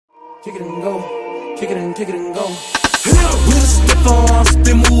Kick it and go, kick it and go. With a stiff arm,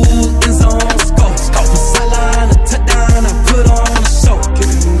 spin move, in zone, scope. From sideline to touchdown, I put on a show. Kick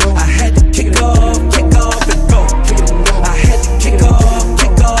it and go. I had to kick off and go. Kick it and go. I had to kick off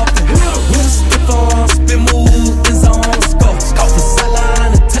and go. With a stiff arm, spin move, in zone, scope. From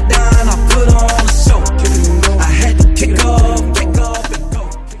sideline to touchdown, I put on a show. Kick it and go. I had to kick off and go.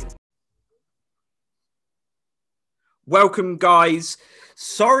 Welcome, guys.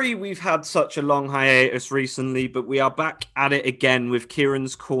 Sorry we've had such a long hiatus recently, but we are back at it again with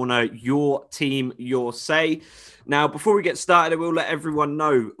Kieran's Corner, your team, your say. Now, before we get started, I will let everyone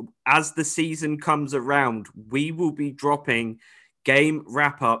know, as the season comes around, we will be dropping game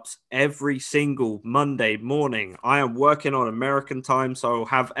wrap-ups every single Monday morning. I am working on American time, so I'll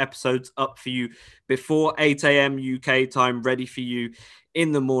have episodes up for you before 8 a.m. UK time, ready for you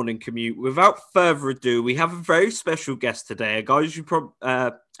in the morning commute. Without further ado, we have a very special guest today,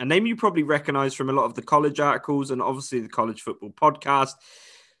 a name you probably recognize from a lot of the college articles and obviously the college football podcast.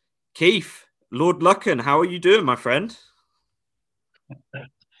 Keith, Lord Lucken, how are you doing, my friend?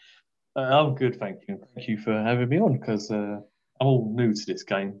 I'm good, thank you. Thank you for having me on, because I'm all new to this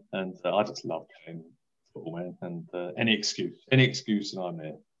game and I just love playing football, man. And any excuse and I'm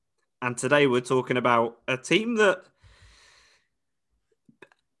there. And today we're talking about a team that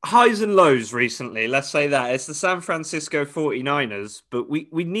highs and lows recently, let's say that. It's the San Francisco 49ers, but we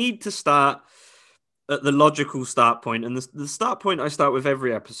need to start at the logical start point. And the start point I start with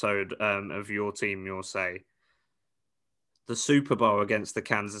every episode of Your Team, Your Say. The Super Bowl against the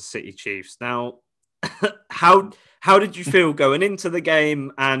Kansas City Chiefs. Now, how did you feel going into the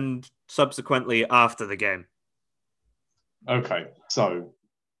game and subsequently after the game? Okay, so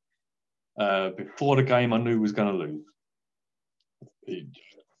before the game, I knew we was going to lose.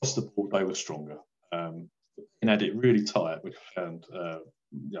 Across the board, they were stronger. And had it really tight, which I found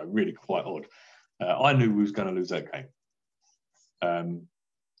really quite odd. I knew we was going to lose that game.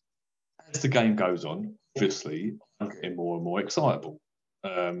 As the game goes on, obviously, I'm getting more and more excitable.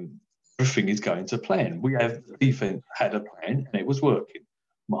 Everything is going to plan. The defense had a plan, and it was working.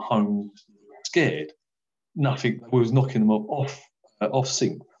 Mahomes was scared. Nothing was knocking them off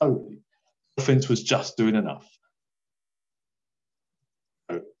sync totally. The offense was just doing enough.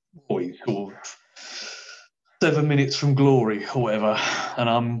 Boy, sort of 7 minutes from glory or whatever, and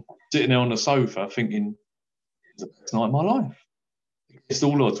I'm sitting there on the sofa thinking, it's the best night of my life. It's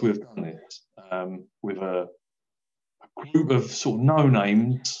all odds we've done this with a group of sort of no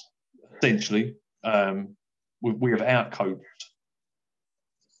names, essentially. We have outcoached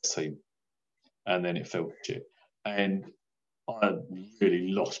the team, and then it felt shit, and I really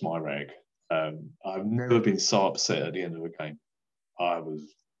lost my rag. I've never been so upset at the end of a game. I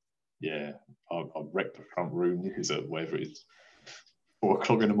wrecked the front room. This is whatever it is, 4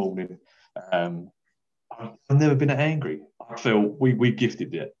 o'clock in the morning. I've never been that angry. I felt we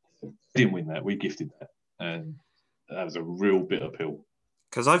gifted it. We didn't win that. We gifted that, and that was a real bitter pill.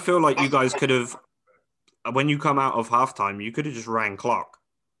 Because I feel like you guys could have, when you come out of halftime, you could have just ran clock,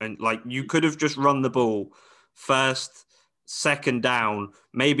 and you could have just run the ball first, second down,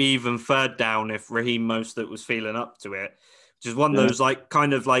 maybe even third down if Raheem Mostert was feeling up to it. Just one of those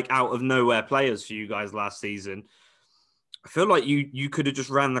kind of out of nowhere players for you guys last season. I feel like you could have just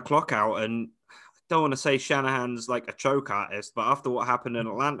ran the clock out, and I don't want to say Shanahan's like a choke artist, but after what happened in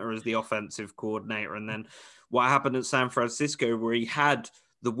Atlanta as the offensive coordinator, and then what happened at San Francisco where he had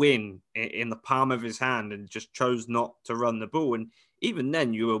the win in the palm of his hand and just chose not to run the ball. And even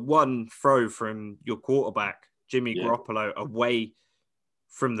then, you were one throw from your quarterback, Jimmy Garoppolo, away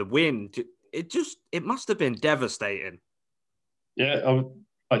from the win. It must have been devastating. Yeah,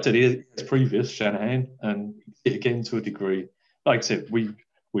 I said it's previous Shanahan, and it again to a degree. Like I said, we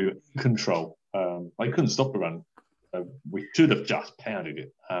were in control. They couldn't stop the run. We should have just pounded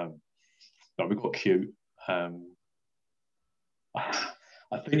it. But we got cute. I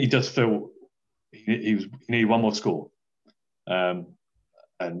think he just felt he needed one more score, and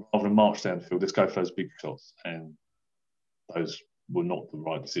rather than march down the field, let's go for those big shots. And those were not the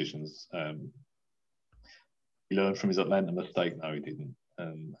right decisions. He learned from his Atlanta mistake. No, he didn't.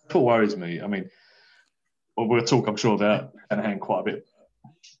 That's what worries me. I mean, we'll talk, I'm sure, about Shanahan quite a bit.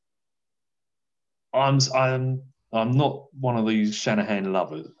 I'm not one of these Shanahan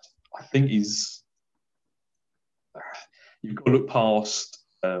lovers. I think you've got to look past.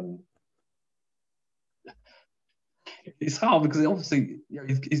 It's hard because obviously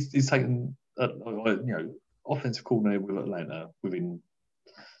he's taken offensive coordinator with Atlanta within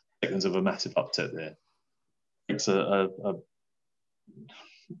seconds of a massive upset there. It's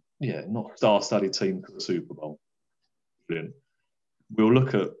not star-studded team for the Super Bowl. Brilliant. We'll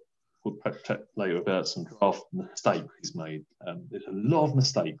look at we'll chat later about some draft mistakes he's made. There's a lot of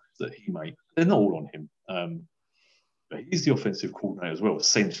mistakes that he made. They're not all on him. But he's the offensive coordinator as well.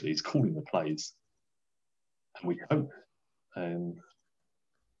 Essentially, he's calling the plays. And we don't. And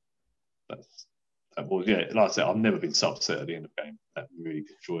that was, like I said, I've never been so upset at the end of the game. That really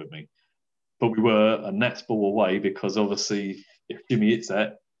destroyed me. But we were a Nats ball away because obviously if Jimmy hits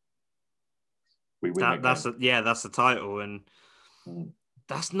that, we win that's the title. And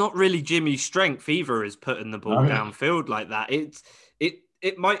that's not really Jimmy's strength either, is putting the ball downfield like that.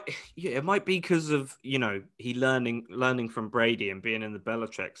 It might be because of, he learning from Brady and being in the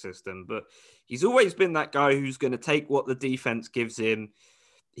Belichick system, but he's always been that guy who's going to take what the defense gives him.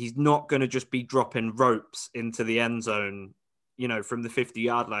 He's not going to just be dropping ropes into the end zone, from the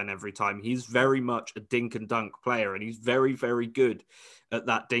 50-yard line every time. He's very much a dink and dunk player, and he's very, very good at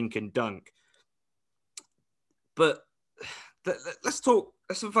that dink and dunk. But let's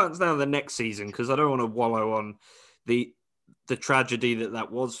advance now to the next season, because I don't want to wallow on the tragedy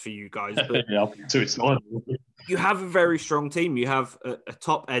that was for you guys. But you have a very strong team. You have a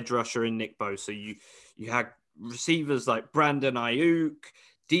top edge rusher in Nick Bosa. You had receivers like Brandon Ayuk.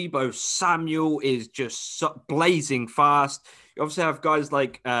 Deebo Samuel is just blazing fast. You obviously have guys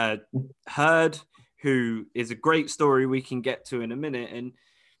like Hurd, who is a great story we can get to in a minute. And,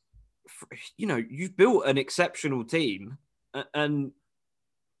 you've built an exceptional team. And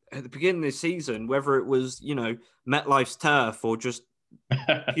at the beginning of the season, whether it was, MetLife's turf or just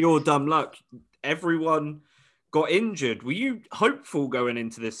pure dumb luck, everyone got injured. Were you hopeful going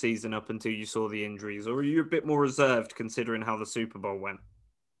into this season up until you saw the injuries, or were you a bit more reserved considering how the Super Bowl went?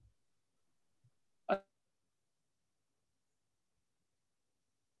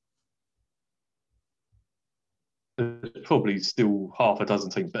 There's probably still half a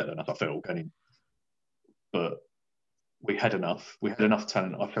dozen teams better than us, I felt, going in. But we had enough. We had enough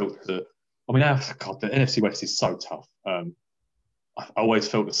talent. I felt that. I mean, the NFC West is so tough. I always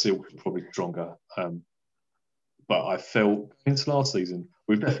felt the Seahawks were probably stronger. But I felt into last season,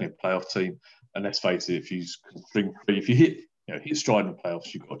 we're definitely a playoff team. And let's face it, if you hit stride in the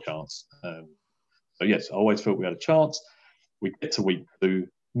playoffs, you've got a chance. So yes, I always felt we had a chance. We get to week 2,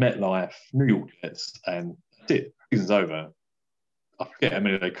 MetLife, New York Jets, and that's it. Season's over. I forget how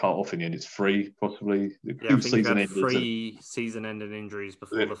many they cut off in the end. It's 3, possibly. I think you had 3 season-ending injuries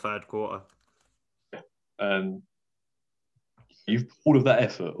before the third quarter. And you've all of that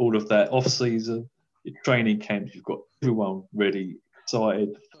effort, all of that off-season, your training camps, you've got everyone ready,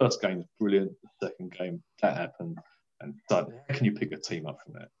 excited. The first game was brilliant. The second game, that happened. And so how can you pick a team up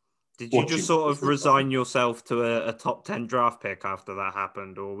from that? Did you just sort of resign yourself to a top 10 draft pick after that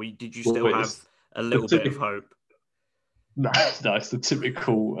happened? Or did you still have a little bit of hope? No, it's the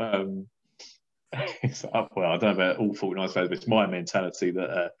typical. I don't know about all 49 fans, but it's my mentality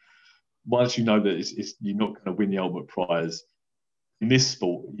that once you know that you're not going to win the ultimate prize in this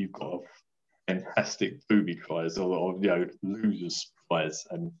sport, you've got a fantastic booby prize or losers prize,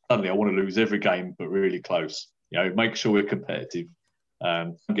 and suddenly I want to lose every game, but really close. Make sure we're competitive,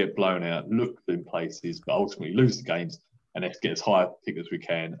 don't get blown out, look in places, but ultimately lose the games, and let's get as high a pick as we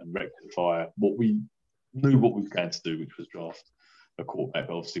can and rectify what we knew what we were going to do, which was draft a quarterback.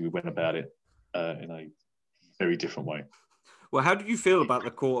 But obviously, we went about it in a very different way. Well, how do you feel about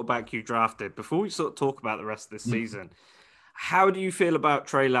the quarterback you drafted? Before we sort of talk about the rest of this season, how do you feel about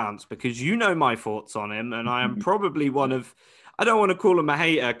Trey Lance? Because you know my thoughts on him, and I am probably one of, I don't want to call him a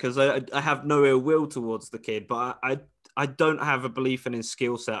hater because I have no ill will towards the kid, but I don't have a belief in his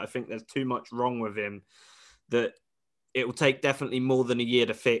skill set. I think there's too much wrong with him that it will take definitely more than a year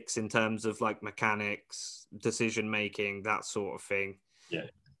to fix in terms of like mechanics, decision making, that sort of thing. Yeah.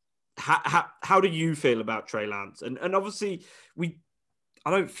 How do you feel about Trey Lance? And obviously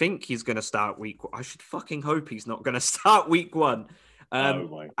I don't think he's going to start week 1. I should fucking hope he's not going to start week 1.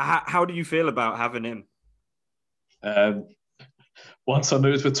 How do you feel about having him? Once I knew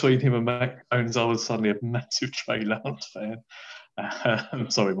it was between him and Mac Jones, I was suddenly a massive Trey Lance fan. I'm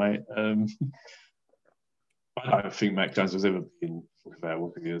sorry, mate. I don't think Mac Jones was ever been talked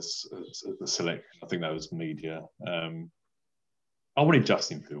about as a selection. I think that was media. I wanted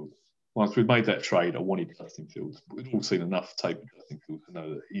Justin Fields. Once we made that trade, I wanted Justin Fields. We'd all seen enough tape of Justin Fields to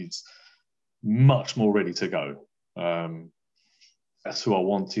know that he's much more ready to go. That's who I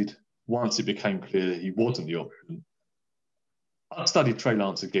wanted. Once it became clear that he wasn't the option, I studied Trey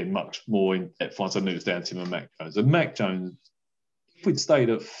Lance again much more in depth once I knew it was down to him and Mac Jones. And Mac Jones, if we'd stayed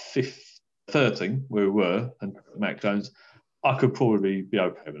at 13, where we were, and Mac Jones, I could probably be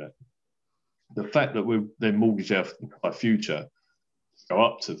okay with that. The fact that we're then mortgage our future, go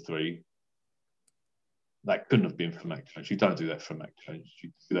up to 3, that couldn't have been for Mac Jones. You don't do that for Mac Jones.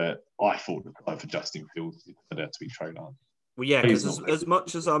 You do that. I thought the guy for Justin Fields, it turned out to be Trey Lance. Well, yeah, because as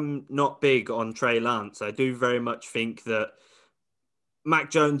much as I'm not big on Trey Lance, I do very much think that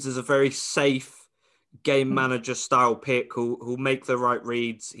Mac Jones is a very safe game manager style pick who'll make the right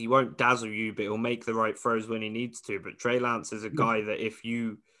reads. He won't dazzle you, but he'll make the right throws when he needs to. But Trey Lance is a guy that if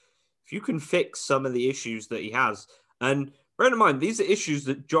you can fix some of the issues that he has, and bear in mind, these are issues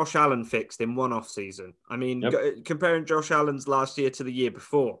that Josh Allen fixed in one off season. I mean, comparing Josh Allen's last year to the year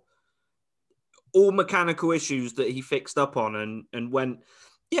before, all mechanical issues that he fixed up on and went,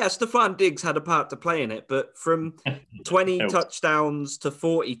 yeah, Stephon Diggs had a part to play in it, but from 20 touchdowns to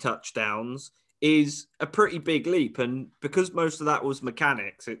 40 touchdowns is a pretty big leap. And because most of that was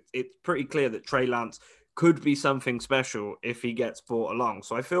mechanics, it's pretty clear that Trey Lance could be something special if he gets brought along.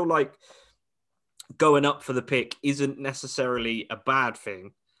 So I feel like going up for the pick isn't necessarily a bad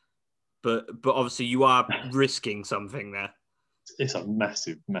thing, but obviously you are risking something there. It's a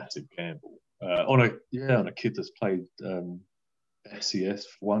massive, massive gamble on a kid that's played FCS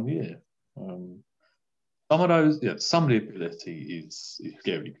for 1 year. Some of the ability is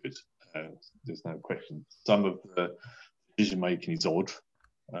very good. There's no question. Some of the decision making is odd.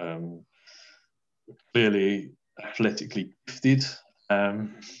 Clearly athletically gifted.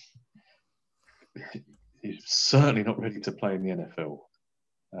 He's certainly not ready to play in the NFL.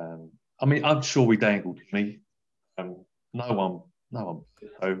 I mean, I'm sure we dangled Jimmy. No one.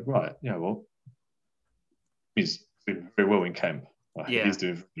 So right, you know what? He's doing very well in camp. He's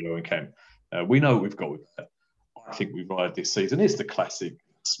doing very well in camp. We know what we've got with that. I think we've ride this season. It's the classic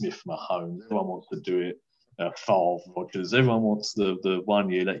Smith Mahomes. Everyone wants to do it. Favre, Rodgers. Everyone wants the 1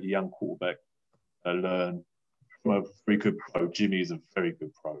 year let your young quarterback learn from a very good pro. Jimmy is a very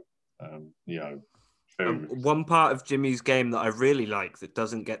good pro. One part of Jimmy's game that I really like that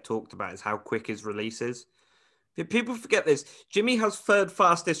doesn't get talked about is how quick his release is. People forget this. Jimmy has third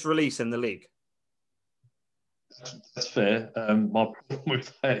fastest release in the league. That's fair. My problem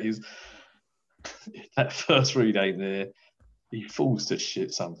with that is that first read ain't there. He falls to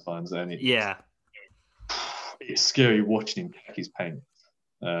shit sometimes, and it's scary watching him pack his pants.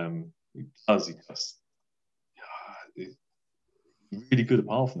 He just he's really good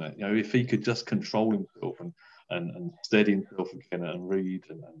apart from that. You know, if he could just control himself and steady himself again and read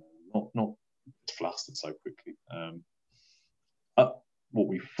and not flustered so quickly. What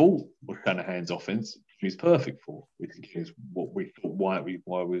we thought was Shanahan's offense, he's perfect for, which is what we thought why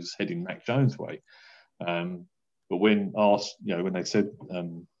was heading Mac Jones' way. But when asked, when they said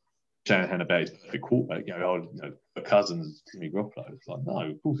Shanahan about his perfect quarterback, Cousins, Jimmy Garoppolo, it's like, no,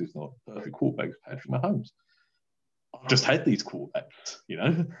 of course it's not. Perfect quarterback is Patrick Mahomes. I've just had these quarterbacks,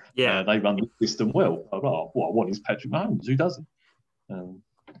 they run the system well. What I want is Patrick Mahomes. Who doesn't?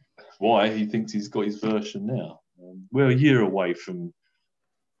 Why he thinks he's got his version now. We're a year away from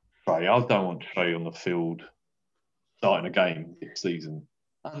Trey. I don't want Trey on the field starting a game this season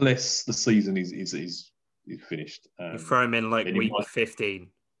unless the season is finished. You throw him in week 15.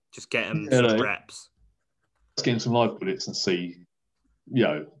 Just get him some reps. Let's get him some live bullets and see,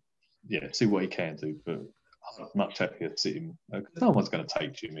 see what he can do. But I'm much happier to see him. No one's going to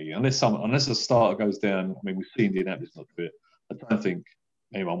take Jimmy unless a starter goes down. I mean, we've seen Indianapolis not do it. I don't think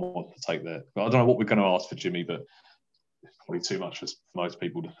anyone wants to take that. But I don't know what we're going to ask for Jimmy, but it's probably too much for most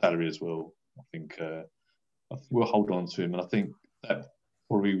people. The salary as well. I think we'll hold on to him, and I think that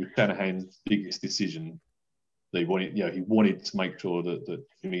probably was Shanahan's biggest decision. He wanted to make sure that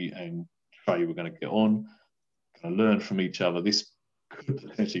Jimmy and Trey were going to get on, going to learn from each other. This could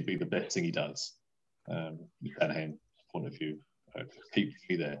potentially be the best thing he does. Shanahan's point of view, just keep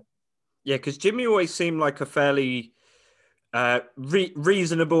Jimmy there. Yeah, because Jimmy always seemed like a fairly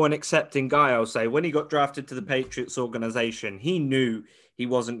reasonable and accepting guy, I'll say. When he got drafted to the Patriots organization, he knew he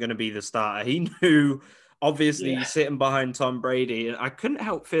wasn't going to be the starter. He knew, obviously, he's sitting behind Tom Brady. And I couldn't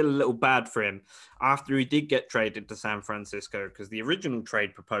help feel a little bad for him after he did get traded to San Francisco, because the original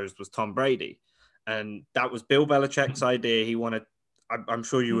trade proposed was Tom Brady. And that was Bill Belichick's idea. He wanted, I'm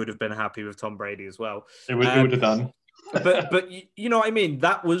sure you would have been happy with Tom Brady as well. It would have done. but you know what I mean?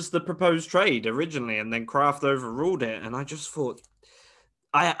 That was the proposed trade originally, and then Kraft overruled it. And I just thought,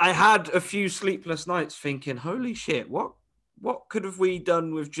 I had a few sleepless nights thinking, holy shit, what could have we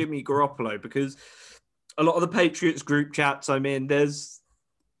done with Jimmy Garoppolo? Because a lot of the Patriots group chats I'm in,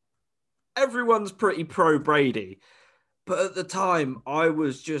 everyone's pretty pro Brady. But at the time, I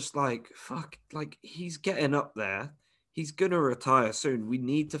was just like, fuck, like he's getting up there. He's going to retire soon. We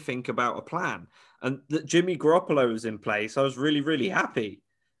need to think about a plan. And that Jimmy Garoppolo was in place, I was really, really happy.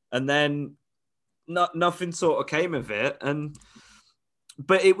 And then nothing sort of came of it. And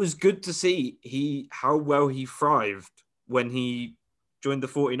But it was good to see how well he thrived when he joined the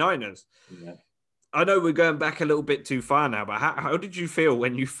 49ers. Yeah. I know we're going back a little bit too far now, but how did you feel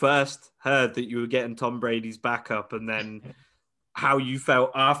when you first heard that you were getting Tom Brady's backup, and then how you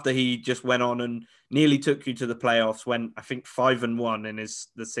felt after he just went on and nearly took you to the playoffs, went, I think, 5-1 in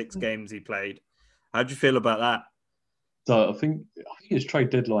the 6 games he played? How'd you feel about that? So I think it's trade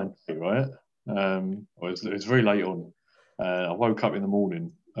deadline day, right? It was very late on. I woke up in the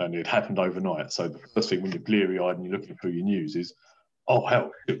morning and it happened overnight. So the first thing when you're bleary-eyed and you're looking through your news is, oh,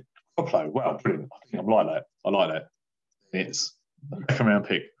 hell, I'll play. Wow, brilliant. I think I'm like that. I like that. And it's a second round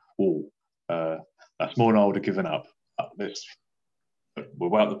pick. Oh, that's more than I would have given up. We're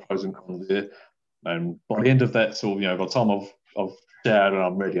well the pros and cons here. And by the end of that, sort of, by the time I've showered and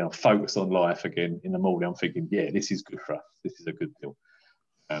I'm ready and I'm focused on life again in the morning, I'm thinking, yeah, this is good for us. This is a good deal.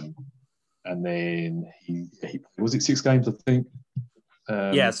 And then he was it 6 games, I think?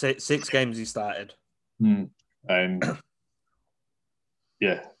 Yeah, 6 games he started. And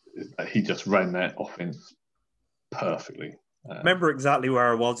yeah, he just ran that offense perfectly. Remember exactly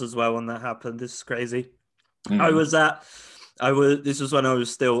where I was as well when that happened. This is crazy. This was when I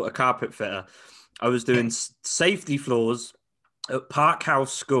was still a carpet fitter. I was doing safety floors at Park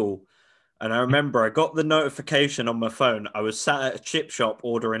House School. And I remember I got the notification on my phone. I was sat at a chip shop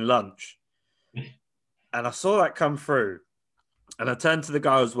ordering lunch. And I saw that come through. And I turned to the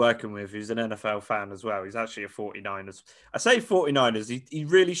guy I was working with, who's an NFL fan as well. He's actually a 49ers. I say 49ers. He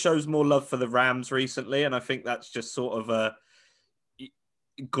really shows more love for the Rams recently. And I think that's just sort of a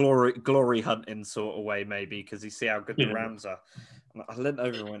glory hunting sort of way, maybe, because you see how good the Rams are. And I leant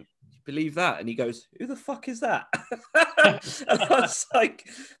over and went, "You believe that?" And he goes, "Who the fuck is that?" And I was like,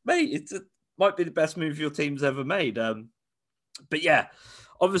 "Mate, might be the best move your team's ever made." But yeah,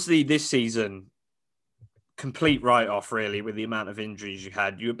 obviously this season, complete write-off really with the amount of injuries you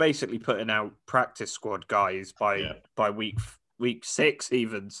had. You were basically putting out practice squad guys by week 6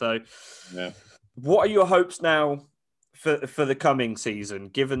 even. So what are your hopes now for the coming season,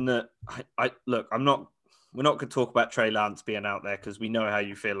 given that we're not going to talk about Trey Lance being out there because we know how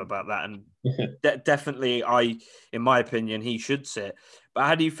you feel about that. And definitely in my opinion, he should sit. But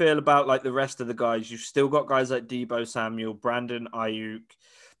how do you feel about like the rest of the guys? You've still got guys like Deebo Samuel, Brandon Ayuk.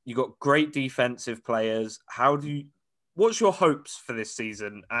 You've got great defensive players. What's your hopes for this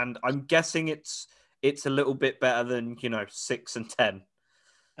season? And I'm guessing it's a little bit better than, 6-10.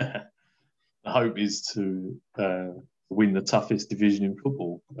 The hope is to win the toughest division in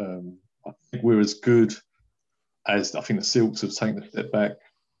football. I think we're as good as I think the Silks have taken a step back.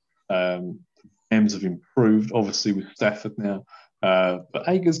 The Rams have improved, obviously, with Stafford now. But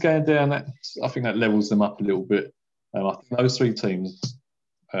Akers going down, I think that levels them up a little bit. I think those 3 teams,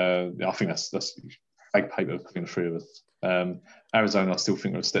 I think that's flag paper between the 3 of us. Arizona, I still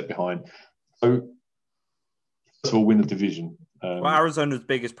think, are a step behind. So, first of all, win the division. Well, Arizona's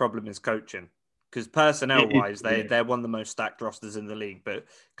biggest problem is coaching. Because personnel-wise, they're one of the most stacked rosters in the league. But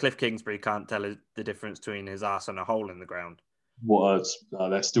Cliff Kingsbury can't tell the difference between his ass and a hole in the ground.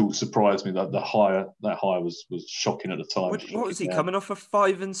 That still surprised me. That high was shocking at the time. What was he coming off a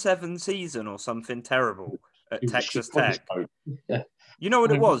 5-7 season or something terrible at Texas Tech? Yeah. You know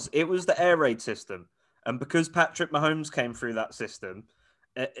what it was? It was the air raid system, and because Patrick Mahomes came through that system,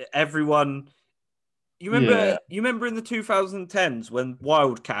 everyone. You remember in the 2010s when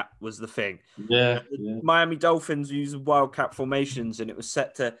Wildcat was the thing? Yeah. Miami Dolphins used Wildcat formations, and it was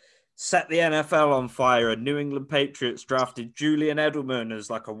set to set the NFL on fire. And New England Patriots drafted Julian Edelman as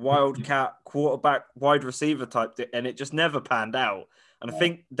like a Wildcat quarterback, wide receiver type, and it just never panned out. And I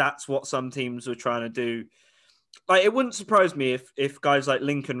think that's what some teams were trying to do. Like, it wouldn't surprise me if guys like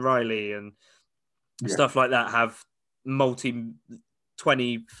Lincoln Riley and stuff like that have $20,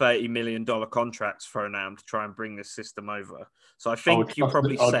 $30 million contracts thrown at them to try and bring this system over. So I think you're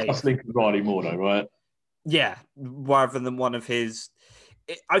probably safe. I trust Lincoln Riley more though, right? Yeah, rather than one of his.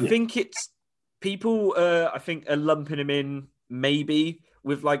 I think it's people. I think are lumping him in maybe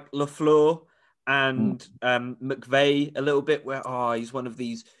with like LaFleur and McVay a little bit. Where he's one of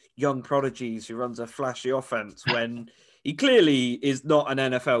these young prodigies who runs a flashy offense when he clearly is not an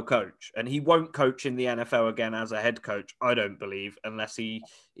NFL coach, and he won't coach in the NFL again as a head coach, I don't believe, unless he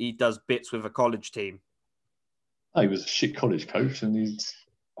does bits with a college team. He was a shit college coach, and he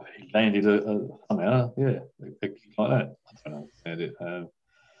landed somehow, a gig like that. I don't understand it.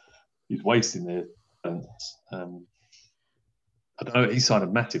 He's wasting their talents. I don't know. He signed a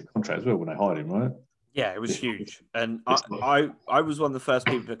massive contract as well when they hired him, right? Yeah, it was huge. And I was one of the first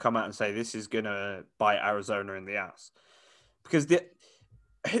people to come out and say this is going to bite Arizona in the ass. Because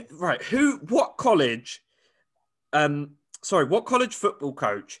what college Sorry, what college football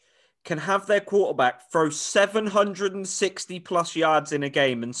coach can have their quarterback throw 760 plus yards in a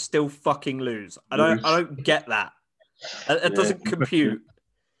game and still fucking lose? I don't get that. It doesn't compute.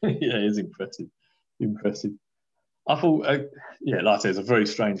 Yeah, it is impressive. Impressive. I thought, like I said, it's a very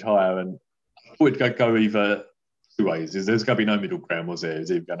strange hire, and I thought it'd go either two ways. There's going to be no middle ground, was there? It's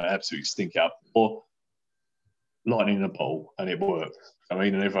either going to absolutely stink up or lightning in a bowl, and it worked. I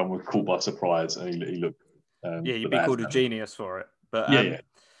mean, and everyone was caught by surprise, and he looked. You'd be called a genius for it. But yeah.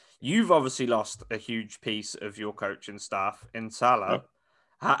 You've obviously lost a huge piece of your coaching staff in Salah. Yep.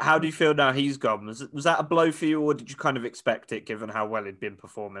 How do you feel now he's gone? Was that a blow for you, or did you kind of expect it, given how well he'd been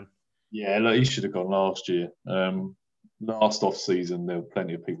performing? Yeah, look, he should have gone last year. Last off season, there were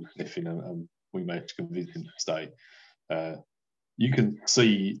plenty of people sniffing, and we managed to convince him to stay. You can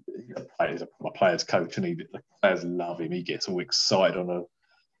see he's a player's coach, and the players love him. He gets all excited on the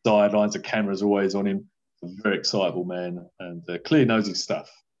sidelines. The camera's always on him. He's a very excitable man, and clearly knows his stuff.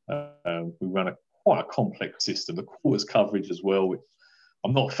 We run quite a complex system. The quarters coverage as well, which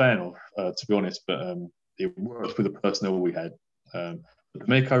I'm not a fan of, to be honest, but it works with the personnel we had.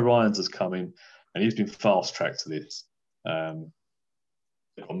 D'Amico Ryans has come in, and he's been fast tracked to this. I've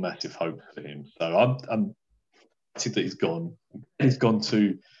got massive hope for him. So I'm excited that he's gone. He's gone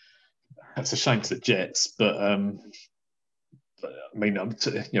to. It's a shame to the Jets, but I mean,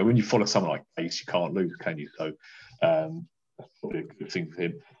 when you follow someone like Case, you can't lose, can you? So that's probably a good thing for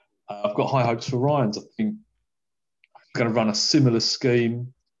him. I've got high hopes for Ryans. I think he's going to run a similar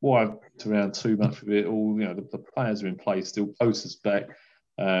scheme. Why I've picked around too much with it all, the players are in place still. Bosa's back.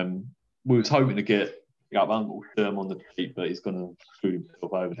 We was hoping to get up Uncle Sherm on the cheap, but he's going to screw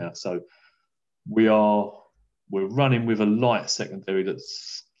himself over now. So we're running with a light secondary that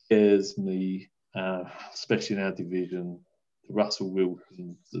scares me, especially in our division. The Russell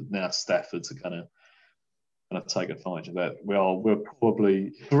Wilsons, now Staffords are going to take advantage of that. We're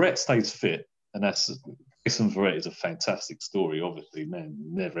probably Verrett stays fit, and Jason Verrett is a fantastic story. Obviously, man,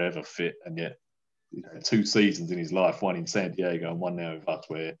 never ever fit, and yet 2 seasons in his life, one in San Diego and one now with us,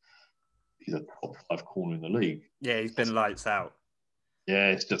 where he's a top 5 corner in the league. Yeah, he's been lights out.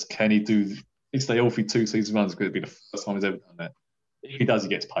 Yeah, it's just can he stay healthy 2 season runs? Because it'll be the first time he's ever done that. If he does, he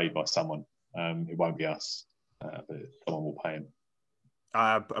gets paid by someone. It won't be us, but someone will pay him.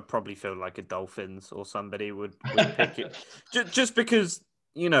 I probably feel like a Dolphins or somebody would pick it, just because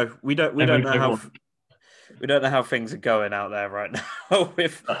we don't know how things are going out there right now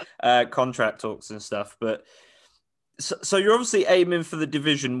with contract talks and stuff. But so you're obviously aiming for the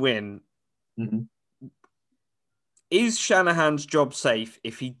division win. Mm-hmm. Is Shanahan's job safe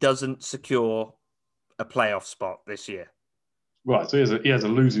if he doesn't secure a playoff spot this year? Right. So he has a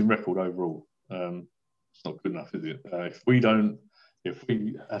losing record overall. It's not good enough, is it? If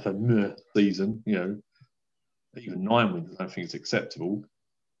we have a meh season, even 9 wins, I don't think it's acceptable.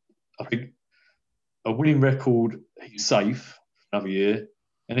 I think a winning record, he's safe for another year.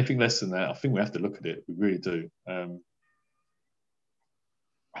 Anything less than that, I think we have to look at it. We really do.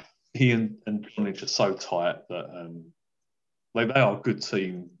 He and John Lynch are so tight that they are a good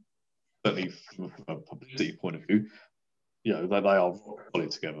team, certainly from a publicity point of view. They are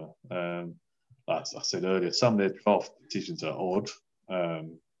solid together. As I said earlier, some of their draft decisions are odd.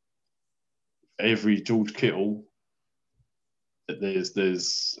 Every George Kittle, there's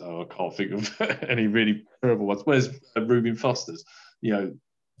I can't think of any really terrible ones. Where's Reuben Foster's?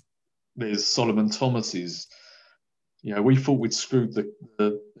 There's Solomon Thomas's. We thought we'd screwed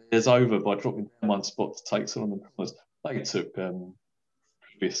the Bears over by dropping down 1 spot to take Solomon Thomas. They took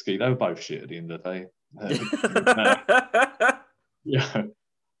Trubisky. They were both shit at the end of the day.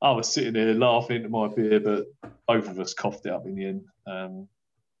 I was sitting there laughing into my beer, but both of us coughed it up in the end.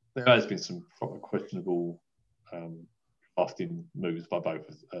 There has been some proper questionable drafting moves by both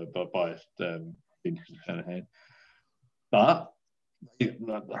by Lynch and Shanahan. But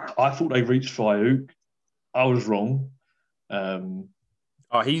I thought they reached for Ayuk. I was wrong.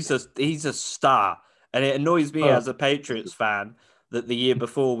 He's a star, and it annoys me as a Patriots fan that the year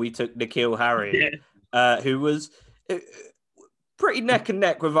before we took N'Keal Harry, who was pretty neck and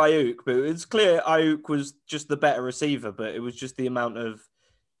neck with Ayuk, but it's clear Ayuk was just the better receiver, but it was just the amount of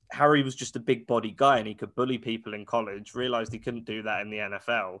Harry was just a big body guy and he could bully people in college, realized he couldn't do that in the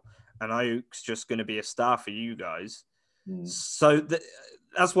NFL, and Ayuk's just going to be a star for you guys. So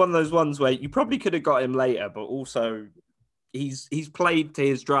that's one of those ones where you probably could have got him later, but also he's played to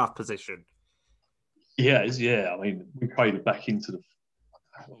his draft position. Yeah. I mean, we traded back into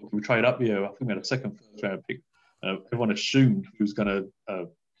we trade up. I think we had a second, first round pick. Everyone assumed he was going to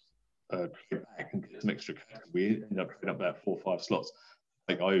trade back and get some extra cash. We ended up trading up about 4 or 5 slots.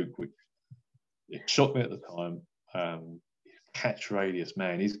 I think Ayuk, which it shocked me at the time. catch radius,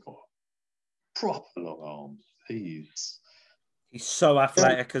 man, he's got proper long arms. He's so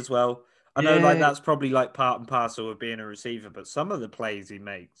athletic as well. I know, like, Yeah. that's probably like part and parcel of being a receiver, but some of the plays he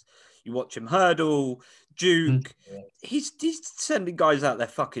makes, you watch him hurdle, juke, he's sending guys out their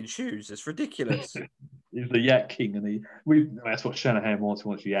fucking shoes. It's ridiculous. He's the yak king, and that's what Shanahan wants. He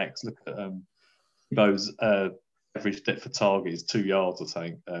wants yaks. Look at Tebow's average depth for target is 2 yards or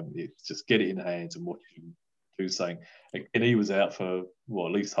something. It's just get it in the hands and watch him do something. And he was out for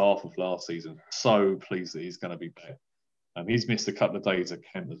at least half of last season. So pleased that he's going to be back. He's missed a couple of days at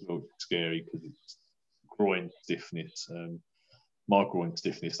camp as well, which is scary because it's groin stiffness. My groin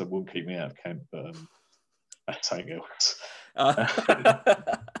stiffness that wouldn't keep me out of camp, but that's something else.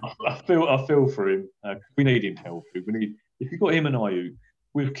 I feel for him. We need him healthy. If you've got him and Ayuk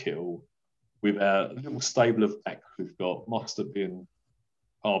with Kittle, with our little stable of backs we've got, Mostert being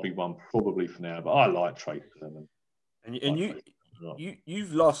RB1 probably for now, but I like Trey Sermon. And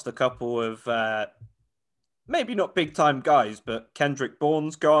you've lost a couple of maybe not big time guys, but Kendrick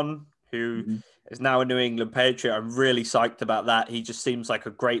Bourne's gone, who is now a New England Patriot. I'm really psyched about that. He just seems like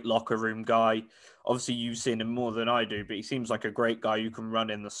a great locker room guy. Obviously, you've seen him more than I do, but he seems like a great guy who can run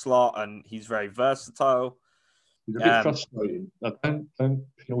in the slot, and he's very versatile. He's a bit frustrating. Don't pin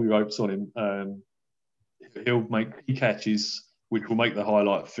all your hopes on him. He'll make key catches, which will make the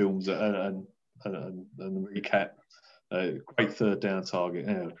highlight films and the recap. Great third down target,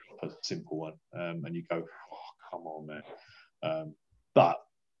 a simple one, and you go, oh, come on, man. But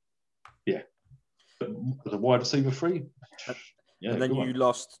yeah, as a wide receiver free. Yeah, and then you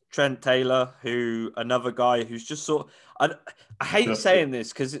lost Trent Taylor, another guy who's just I hate saying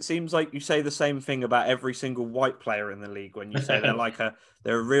this because it seems like you say the same thing about every single white player in the league when you say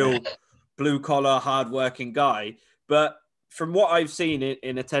they're a real blue collar, hardworking guy. But from what I've seen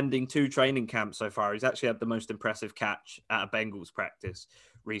in attending 2 training camps so far, he's actually had the most impressive catch at a Bengals practice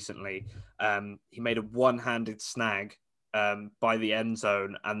recently. He made a one-handed snag by the end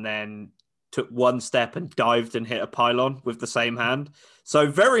zone and then took one step and dived and hit a pylon with the same hand. So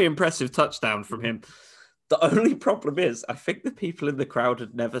very impressive touchdown from him. The only problem is I think the people in the crowd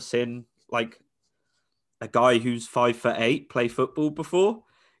had never seen like a guy who's 5'8" play football before.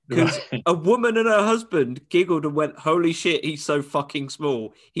 Because a woman and her husband giggled and went, holy shit, he's so fucking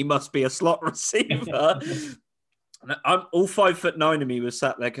small. He must be a slot receiver. I'm all 5'9" of me was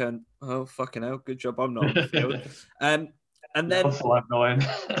sat there going, oh, fucking hell, good job I'm not on the field. And then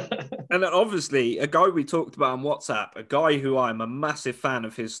 5'9". And then obviously a guy we talked about on WhatsApp, a guy who I'm a massive fan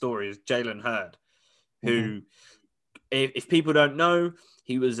of his story is Jalen Hurd, who, if people don't know,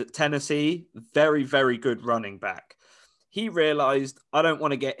 he was at Tennessee, very, very good running back. He realized, I don't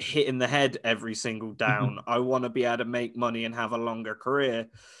want to get hit in the head every single down. I want to be able to make money and have a longer career.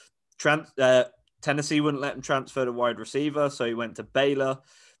 Tennessee wouldn't let him transfer to wide receiver, so he went to Baylor.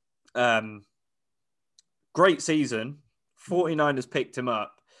 Great season. 49ers picked him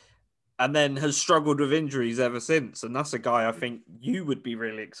up and then has struggled with injuries ever since. And that's a guy I think you would be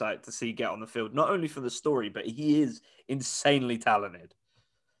really excited to see get on the field, not only for the story, but he is insanely talented.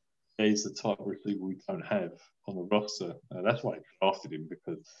 He's the type of receiver we don't have on the roster. That's why I drafted him,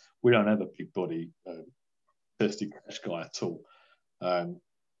 because we don't have a big body, thirsty cash guy at all.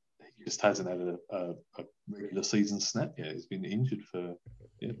 He just hasn't had a regular season snap yet. He's been injured for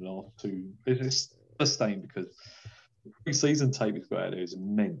the last 2. It's sustained because the pre-season tape he's got out there is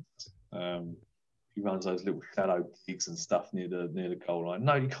immense. He runs those little shadow digs and stuff near the goal line.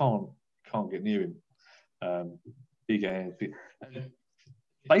 No, you can't get near him. Big hands.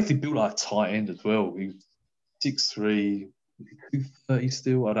 Basically built like a tight end as well. He's 6'3", 230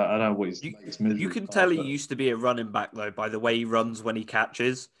 still. I don't know what his You can tell he used to be a running back though by the way he runs when he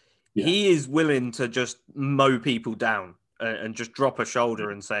catches. Yeah. He is willing to just mow people down and just drop a shoulder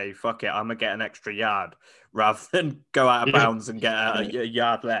and say, fuck it, I'm going to get an extra yard rather than go out of bounds and get a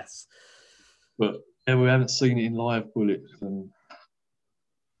yard less. But yeah, we haven't seen it in live bullets. And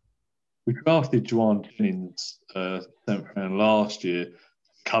we drafted Juwan Jennings 7th round last year to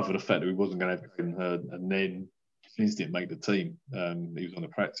cover the fact that we wasn't going to have him, and then Jennings didn't make the team. He was on the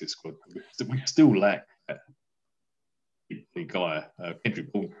practice squad. We still lack that big guy.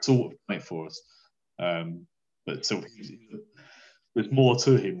 Kendrick Bourne sort of played for us. But so there's more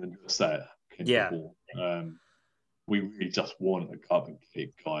to him than just that. Bourne. We really just want a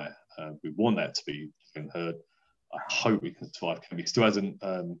carbon-kick guy. We want that to be Hurd. I hope we can survive camp. He still hasn't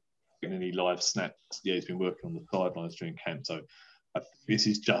gotten any live snaps. Yeah, he's been working on the sidelines during camp. So this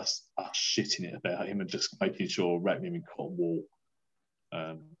is just us shitting it about him and just making sure wrapping him in cotton wool.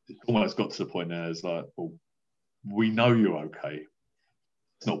 It's almost got to the point now. It's like, well, we know you're okay.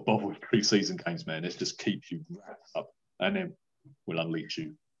 Let's not bother with pre-season games, man. Let's just keep you wrapped up and then we'll unleash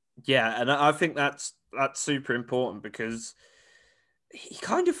you. Yeah, and I think that's super important because he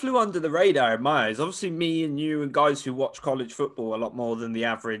kind of flew under the radar in my eyes. Obviously, me and you and guys who watch college football a lot more than the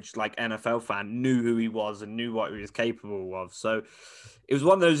average like NFL fan knew who he was and knew what he was capable of. So it was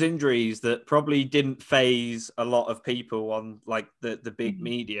one of those injuries that probably didn't phase a lot of people on like the big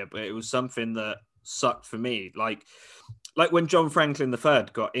media, but it was something that sucked for me. Like when John Franklin III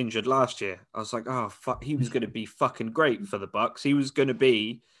got injured last year, I was like, oh fuck, he was going to be fucking great for the Bucks. He was going to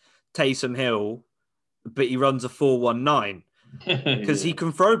be Taysom Hill, but he runs a 4.19. Because he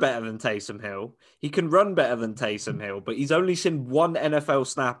can throw better than Taysom Hill. He can run better than Taysom Hill, but he's only seen one NFL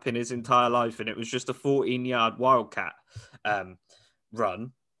snap in his entire life, and it was just a 14-yard Wildcat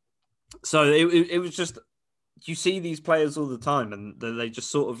run. So it was just, you see these players all the time, and they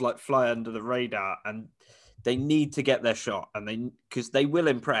just sort of like fly under the radar, and they need to get their shot, and because they will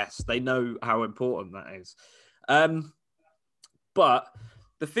impress. They know how important that is. But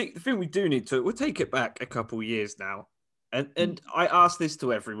the thing we do need to, we'll take it back a couple years now. And I asked this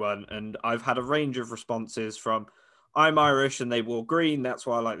to everyone, and I've had a range of responses from, I'm Irish and they wore green, that's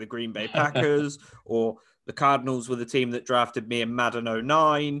why I like the Green Bay Packers, or the Cardinals were the team that drafted me in Madden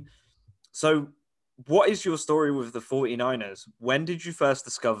 09. So what is your story with the 49ers? When did you first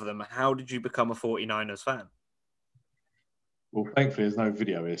discover them? How did you become a 49ers fan? Well, thankfully, there's no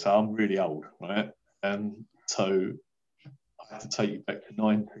video here, so I'm really old, right? So I have to take you back to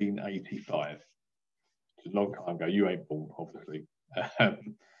 1985. A long time ago. You ain't born, obviously.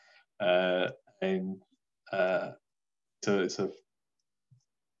 So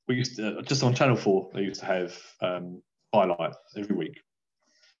we used to, just on Channel 4, they used to have highlights every week.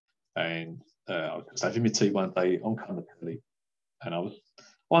 And I was just having my tea one day on Colour Telly, and I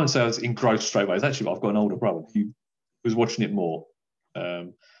wouldn't say I was engrossed straight away. It's actually, I've got an older brother. He was watching it more.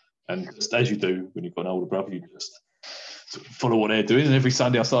 And just as you do when you've got an older brother, you just sort of follow what they're doing. And every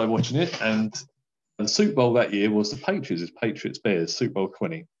Sunday I started watching it, and the Super Bowl that year was the Patriots. It's Patriots-Bears, Super Bowl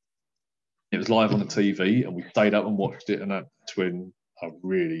 20. It was live on the TV, and we stayed up and watched it, and that's when I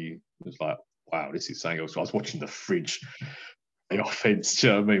really was like, wow, this is something else. I was watching the fridge, the offense, do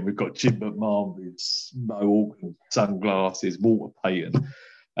you know what I mean? We've got Jim McMahon with Mo Orton, sunglasses, Walter Payton.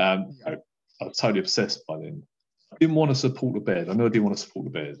 I was totally obsessed by them. I didn't want to support the Bears. I know I didn't want to support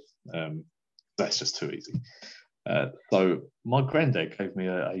the Bears. That's just too easy. So my granddad gave me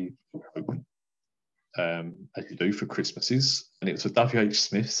a token, as you do for Christmases, and it was a W.H.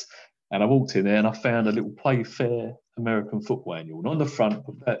 Smith's, and I walked in there and I found a little Playfair American football annual, and on the front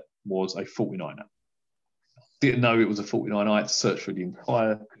of that was a 49er. Didn't know it was a 49er. I had to search for the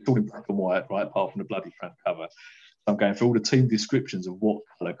entire, it's all in black and white, right, apart from the bloody front cover. I'm going through all the team descriptions of what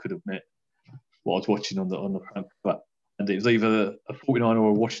colour could have met what I was watching on the front cover, and it was either a 49er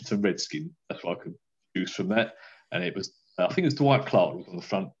or a Washington Redskin. That's what I could choose from that, and it was, I think it was Dwight Clark was on the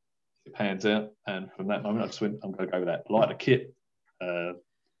front. It pans out, and from that moment I just went, I'm going to go with that. I like the kit. I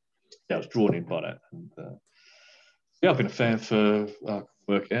was drawn in by that. And I've been a fan for,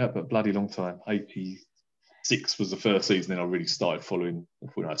 work out, but bloody long time. 86 was the first season, then I really started following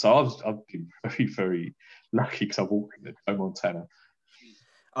the football. So I've been very, very lucky because I walked into Joe Montana.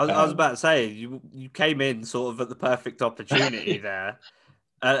 I was about to say, you came in sort of at the perfect opportunity there.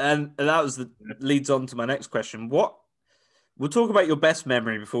 And that leads on to my next question. We'll talk about your best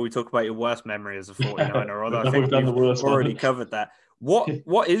memory before we talk about your worst memory as a 49er, although I think we've already covered that.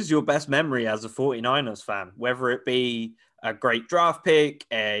 What is your best memory as a 49ers fan? Whether it be a great draft pick,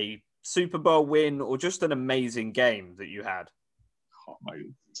 a Super Bowl win, or just an amazing game that you had? Oh, mate,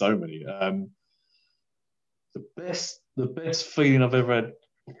 so many. The best feeling I've ever had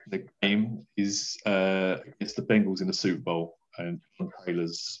in the game is against the Bengals in the Super Bowl and John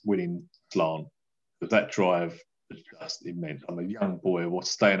Taylor's winning slant. That drive was just immense. I'm a young boy, I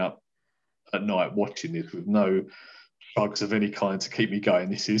was staying up at night watching this with no drugs of any kind to keep me going.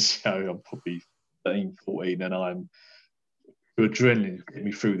 This is, I'm probably 13, 14, and I'm adrenaline getting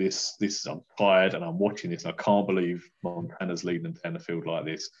me through this. I'm tired and I'm watching this. And I can't believe Montana's leading them down the field like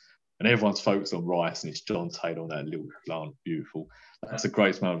this. And everyone's focused on Rice, and it's John Taylor on that little slant. Beautiful. That's the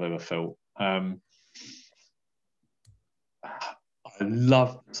greatest moment I've ever felt. I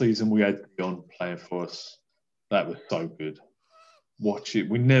love the season we had Dion playing for us. That was so good. Watch it.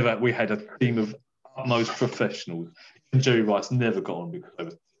 We had a team of utmost professionals. And Jerry Rice never got on because there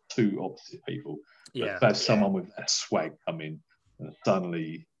were two opposite people. Yeah. But someone with that swag come in, and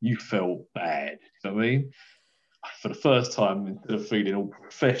suddenly you felt bad. You know what I mean? For the first time, instead of feeling all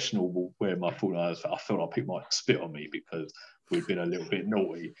professional where my foot was, I felt like people might spit on me because we'd been a little bit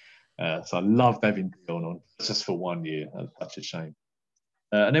naughty. So I loved having Dion on just for 1 year. That was such a shame.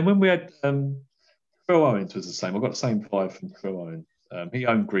 And then when we had Phil Owens was the same. I got the same vibe from Phil Owens. He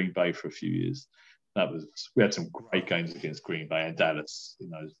owned Green Bay for a few years. We had some great games against Green Bay and Dallas in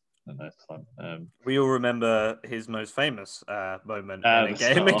that time. We all remember his most famous moment in a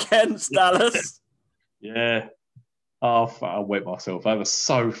game start. against Dallas. Yeah. Oh, I wet myself. That was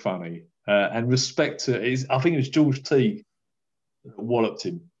so funny. And respect to I think it was George Teague that walloped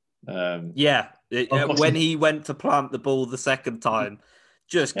him. When he went to plant the ball the second time,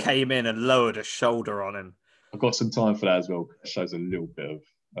 just came in and lowered a shoulder on him. I've got some time for that as well. It shows a little bit of.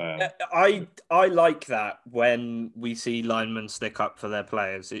 I like that when we see linemen stick up for their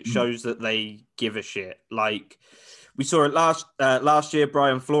players. It shows that they give a shit. Like we saw it last year,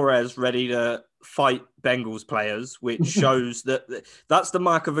 Brian Flores ready to fight Bengals players, which shows that that's the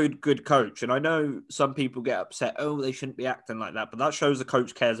mark of a good coach. And I know some people get upset, they shouldn't be acting like that, but that shows the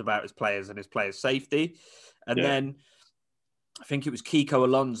coach cares about his players and his players' safety. And then I think it was Kiko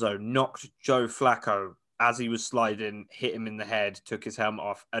Alonso knocked Joe Flacco as he was sliding, hit him in the head, took his helmet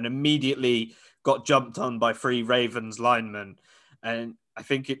off, and immediately got jumped on by 3 Ravens linemen. And I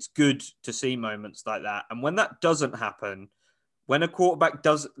think it's good to see moments like that. And when that doesn't happen, when a quarterback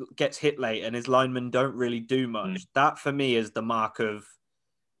gets hit late and his linemen don't really do much, that for me is the mark of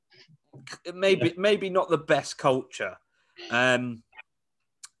maybe not the best culture. And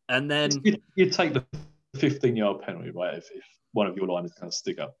then you take the 15-yard penalty, right? If one of your linemen is going to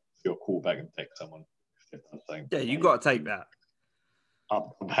stick up for your quarterback and protect someone. Yeah, you've got to take that.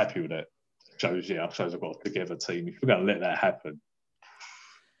 I'm happy with it. Shows I've got a together team. If we're going to let that happen,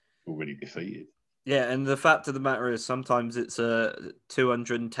 we're already defeated. Yeah, and the fact of the matter is sometimes it's a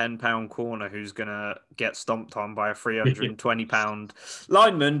 210-pound corner who's going to get stomped on by a 320-pound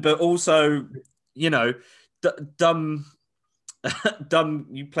lineman, but also, dumb.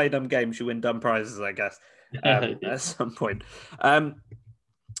 You play dumb games, you win dumb prizes, I guess, at some point.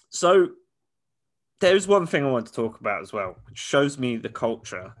 So there's one thing I want to talk about as well, which shows me the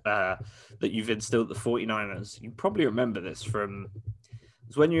culture that you've instilled at the 49ers. You probably remember this from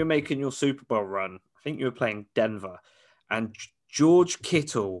when you were making your Super Bowl run. I think you were playing Denver, and George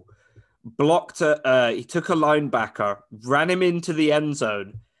Kittle blocked he took a linebacker, ran him into the end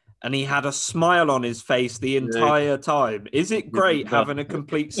zone, and he had a smile on his face the entire time. Is it great having a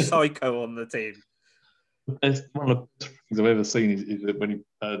complete psycho on the team? It's one of the best things I've ever seen is that when he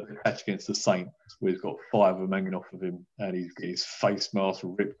catch against the Saints, where he's got 5 of them hanging off of him, and he's got his face mask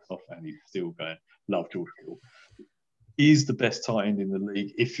ripped off, and he's still going. Love George Kittle. He's the best tight end in the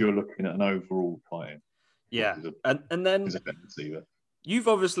league if you're looking at an overall tight end. Yeah, and then he's a better receiver. You've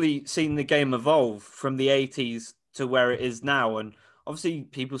obviously seen the game evolve from the 80s to where it is now, and obviously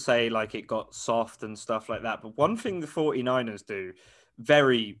people say like it got soft and stuff like that, but one thing the 49ers do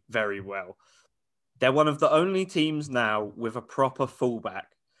very, very well, they're one of the only teams now with a proper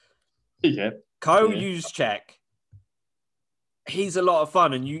fullback. Yeah. Kyle Juszczyk, he's a lot of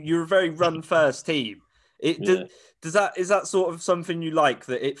fun, and you're a very run-first team. Is that sort of something you like,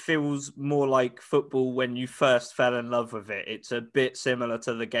 that it feels more like football when you first fell in love with it? It's a bit similar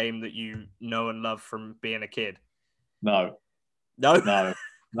to the game that you know and love from being a kid. No,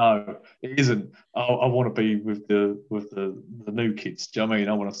 it isn't. I want to be with the new kids. Do you know what I mean?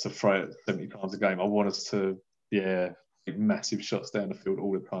 I want us to throw it 70 times a game. I want us to take massive shots down the field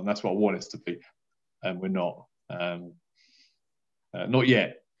all the time. That's what I want us to be, and we're not. Not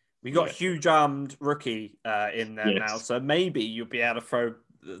yet. We got a huge-armed rookie in there now, so maybe you'll be able to throw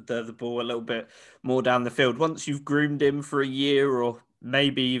the ball a little bit more down the field once you've groomed him for a year or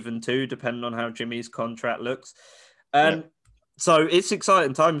maybe even 2, depending on how Jimmy's contract looks. So it's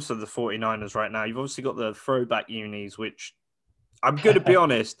exciting times for the 49ers right now. You've obviously got the throwback unis, which I'm going to be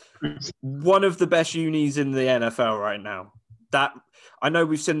honest, one of the best unis in the NFL right now. That I know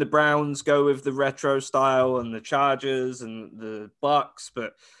we've seen the Browns go with the retro style and the Chargers and the Bucks,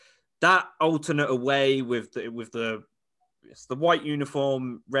 but that alternate away with the white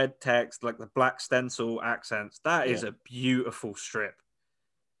uniform, red text, like the black stencil accents, that is a beautiful strip.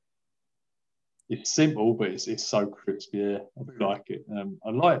 It's simple, but it's so crisp. Yeah, I do like it. I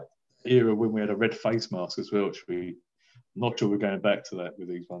like the era when we had a red face mask as well, which I'm not sure we're going back to that with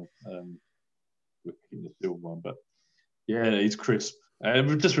these ones. We're keeping the silver one, but yeah, it's crisp.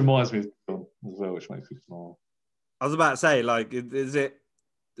 And it just reminds me of John as well, which makes me smile. I was about to say, like, is it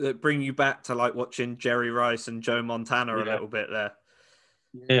bring you back to like watching Jerry Rice and Joe Montana a little bit there?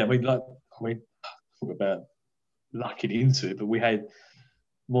 Yeah, I mean, talk about lucking into it, but we had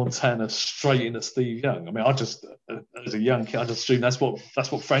Montana straight into Steve Young. I mean, as a young kid, I just assumed that's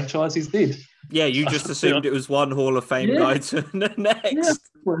what franchises did. Yeah, you just assumed it was one Hall of Fame guy to the next.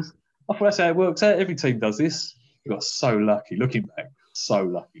 Yeah. I thought that's how it works out. Every team does this. We got so lucky. Looking back, so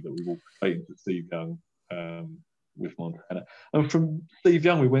lucky that we walked straight into Steve Young with Montana. And from Steve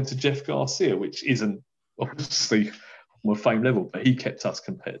Young, we went to Jeff Garcia, which isn't obviously on a fame level, but he kept us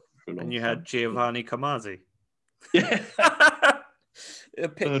competitive for a long time. And you had Giovanni Camazzi. Yeah.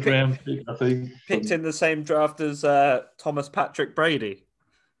 Third round pick, I think. Picked in the same draft as Thomas Patrick Brady,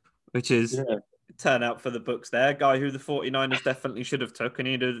 which is turn out for the books there. Guy who the 49ers definitely should have took, and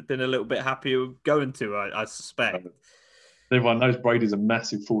he'd have been a little bit happier going to, I suspect. Everyone knows Brady's a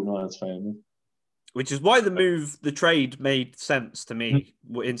massive 49ers fan. Which is why the trade made sense to me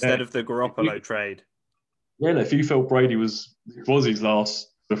instead of the Garoppolo trade. Yeah, if you felt Brady was his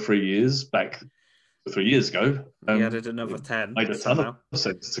last 3 years back 3 years ago. He added another 10. Made a ton of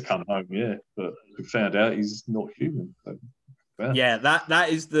sense to come home, but we found out he's not human. So, yeah, that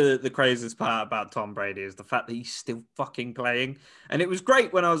is the craziest part about Tom Brady is the fact that he's still fucking playing. And it was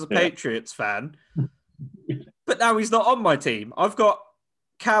great when I was a Patriots fan, but now he's not on my team. I've got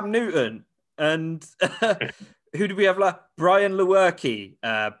Cam Newton and who do we have? Brian Lewerke,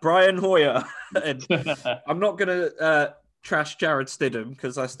 Brian Hoyer. And I'm not going to trash Jared Stidham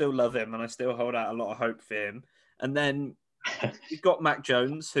because I still love him and I still hold out a lot of hope for him. And then you've got Mac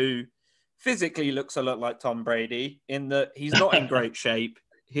Jones, who physically looks a lot like Tom Brady in that he's not in great shape.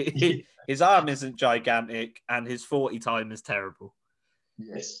 His arm isn't gigantic and his 40 time is terrible.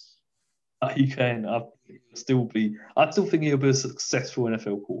 Yes. He can. I still think he'll be a successful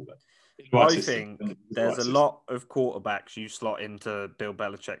NFL quarterback. I think there's a lot of quarterbacks you slot into Bill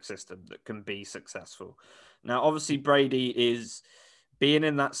Belichick's system that can be successful. Now, obviously, Brady is being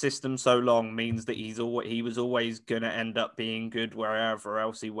in that system so long means that he was always going to end up being good wherever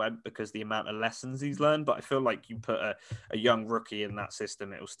else he went because the amount of lessons he's learned. But I feel like you put a young rookie in that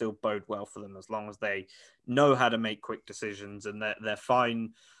system, it will still bode well for them as long as they know how to make quick decisions and they're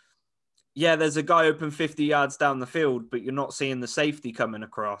fine. Yeah, there's a guy open 50 yards down the field, but you're not seeing the safety coming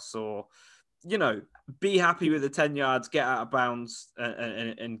across or, be happy with the 10 yards, get out of bounds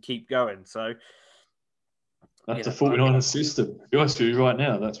and keep going. So that's a 49ers system. To be honest with you, right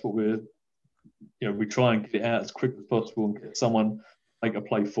now, that's what we try and get it out as quick as possible and get someone make a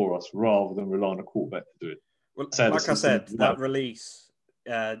play for us rather than rely on a quarterback to do it. Well, like I said, that release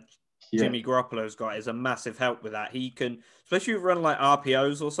Jimmy Garoppolo's got is a massive help with that. He can, especially if you run like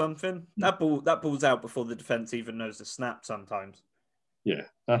RPOs or something, that ball's out before the defense even knows the snap sometimes. Yeah,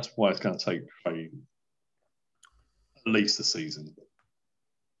 that's why it's going to take at least a season.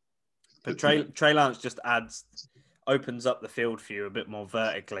 But Trey Lance just opens up the field for you a bit more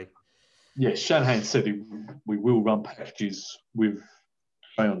vertically. Yeah, Shanahan said we will run packages with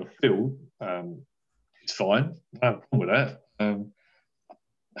Trey on the field. It's fine. No problem with that.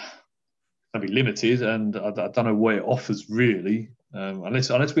 It'll be limited, and I don't know what it offers really. Unless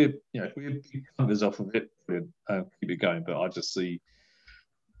we're big punters off of it, keep it going. But I just see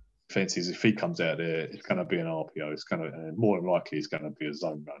defenses. If he comes out there, it's going to be an RPO. It's going to, more than likely, it's going to be a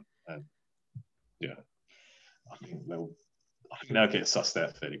zone run. And I think they'll get sussed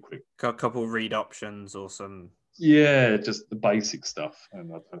out fairly quick. Got a couple of read options or some. Yeah, just the basic stuff,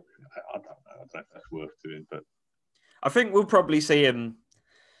 and I don't know. I don't know if that's worth doing, but I think we'll probably see him.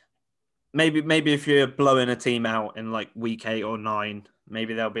 Maybe if you're blowing a team out in like week 8 or 9,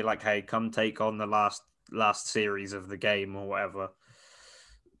 maybe they'll be like, "Hey, come take on the last series of the game or whatever."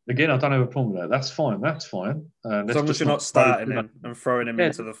 Again, I don't have a problem with that. That's fine. As long as you're not starting him and throwing him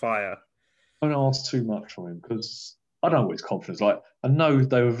into the fire. Don't ask too much from him because I don't know what his confidence. Like I know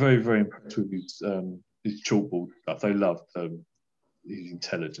they were very, very impressed with his chalkboard stuff. They loved his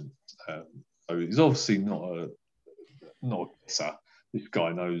intelligence. So he's obviously not a guesser. This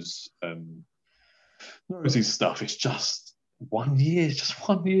guy knows his stuff. It's just 1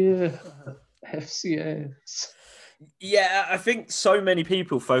 year, FCS. Yeah, I think so many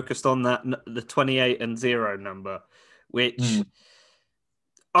people focused on that the 28-0 number, which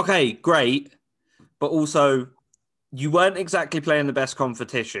okay, great, but also you weren't exactly playing the best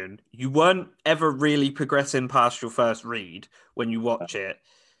competition. You weren't ever really progressing past your first read when you watch it.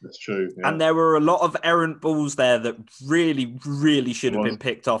 That's true. Yeah. And there were a lot of errant balls there that really, really should have been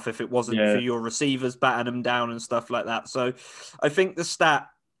picked off if it wasn't for your receivers batting them down and stuff like that. So I think the stat,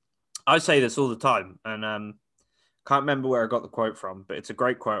 I say this all the time, and can't remember where I got the quote from, but it's a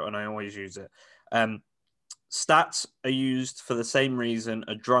great quote and I always use it. Stats are used for the same reason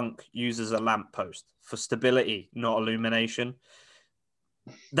a drunk uses a lamppost, for stability, not illumination.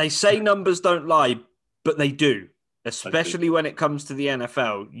 They say numbers don't lie, but they do. Especially when it comes to the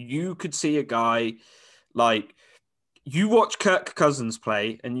NFL. You could see a guy like, you watch Kirk Cousins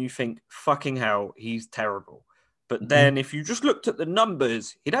play and you think, fucking hell, he's terrible. But then if you just looked at the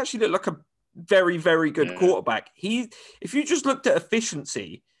numbers, he'd actually look like a very, very good Yeah. quarterback. If you just looked at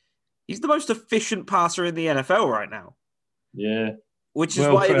efficiency, he's the most efficient passer in the NFL right now. Yeah. Which is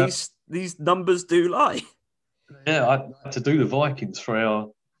Well, why for- these numbers do lie. Yeah, I had to do the Vikings for our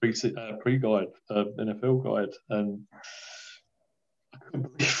pre-guide, NFL guide, and I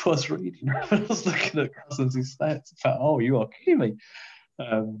couldn't believe what I was reading. I was looking at Cousins' stats. I thought, oh, you are kidding me.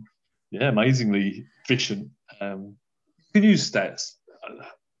 Yeah, amazingly efficient. You can use stats. I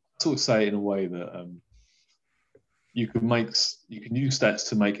sort of say it in a way that you can use stats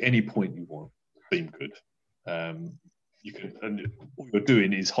to make any point you want seem good. And what you're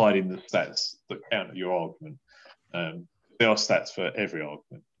doing is hiding the stats that counter your argument. There are stats for every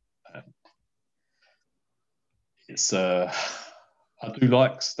argument. I do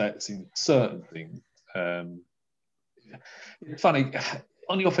like stats in certain things. It's funny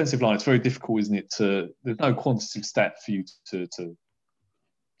on the offensive line. It's very difficult, isn't it? There's no quantitative stat for you to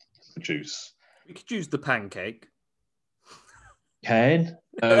produce. We could use the pancake.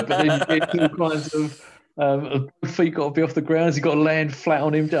 But then you get all kinds of feet got to be off the ground. You got to land flat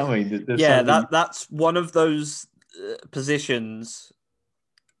on him. Do you know what I mean? That's one of those positions.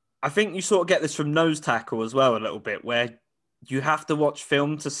 I think you sort of get this from nose tackle as well a little bit, where you have to watch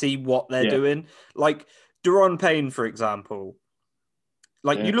film to see what they're doing. Like Daron Payne, for example.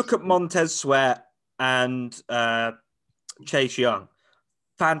 Like you look at Montez Sweat and Chase Young,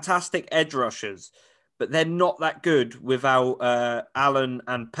 fantastic edge rushers, but they're not that good without Allen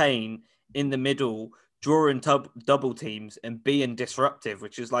and Payne in the middle, drawing double teams and being disruptive,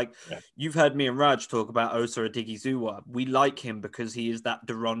 which is like, you've heard me and Raj talk about Osa Odighizuwa. We like him because he is that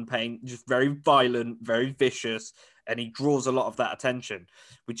Daron Payne, just very violent, very vicious, and he draws a lot of that attention,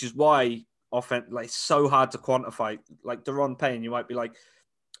 which is why offense, like, so hard to quantify. Like Daron Payne, you might be like,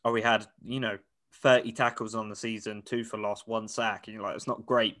 oh, we had, 30 tackles on the season, 2 for loss, 1 sack. And you're like, it's not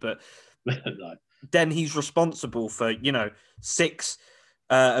great, but then he's responsible for, 6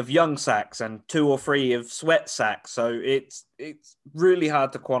 of Young sacks and 2 or 3 of Sweat sacks. So it's really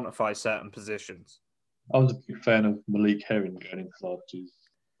hard to quantify certain positions. I was a big fan of Malik Herring going into last year's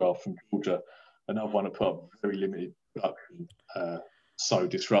draft from Georgia. Another one that put up very limited production, so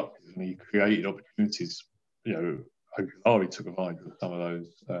disruptive, and he created opportunities. Ari took advantage of some of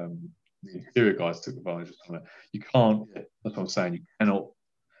those. The interior guys took advantage of some of that. You can't. That's what I'm saying. You cannot.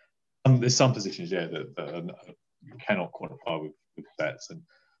 There's some positions, that you cannot quantify with stats. And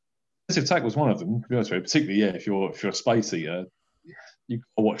defensive tackle was one of them. To be honest with you, particularly, if you're a space eater, you got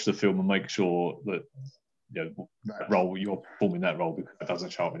to watch the film and make sure that that role you're performing that role, because it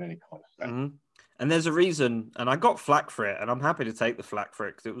doesn't show up in any kind of stat. Mm-hmm. And there's a reason, and I got flack for it, and I'm happy to take the flack for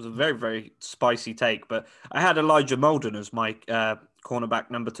it because it was a very, very spicy take. But I had Elijah Molden as my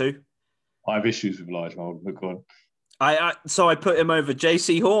cornerback number 2. I have issues with Elijah Molden, but go on. So I put him over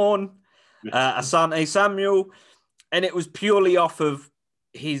J.C. Horn, Asante Samuel, and it was purely off of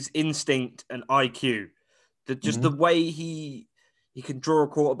his instinct and IQ. The way he can draw a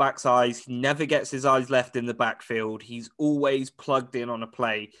quarterback's eyes. He never gets his eyes left in the backfield. He's always plugged in on a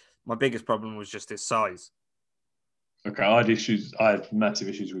play. My biggest problem was just his size. Okay, I had massive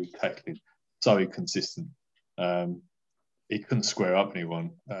issues with tackling. So inconsistent. He couldn't square up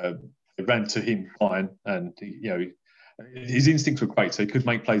anyone. They ran to him fine, and his instincts were great. So he could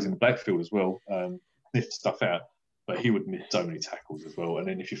make plays in the backfield as well, sniff stuff out. But he would miss so many tackles as well. And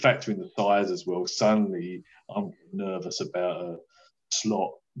then if you factor in the size as well, suddenly I'm nervous about a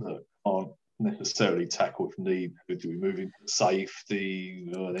slot that can't necessarily tackle if need. Do we move into safety?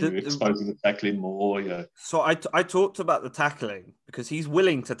 Then you're exposing the tackling more. So I talked about the tackling because he's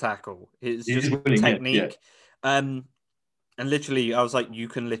willing to tackle. It's just willing, technique. And literally, I was like, you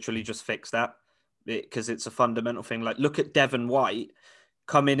can literally just fix that because it's a fundamental thing. Like, look at Devin White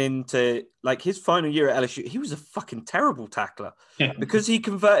coming into like his final year at LSU. He was a fucking terrible tackler because he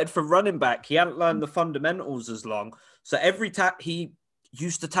converted for running back. He hadn't learned the fundamentals as long. So every he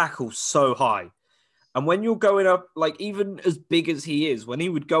used to tackle so high. And when you're going up, like even as big as he is, when he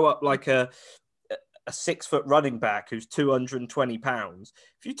would go up like a 6-foot running back who's 220 pounds,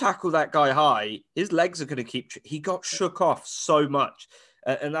 if you tackle that guy high, his legs are going to keep... He got shook off so much.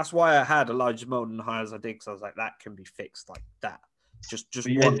 And that's why I had Elijah Molden high as I did, because I was like, that can be fixed like that. Just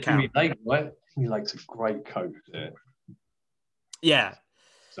one count. He likes a great coach there. Yeah.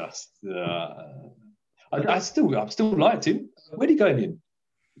 Just... I still liked him. Where did he go in?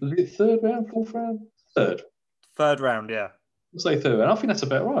 Was it 3rd round, 4th round? 3rd round, yeah. I'll say 3rd round. I think that's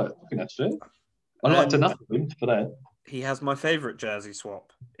about right. I think that's it. I liked enough of him for that. He has my favourite jersey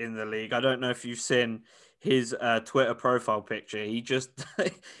swap in the league. I don't know if you've seen his Twitter profile picture. He just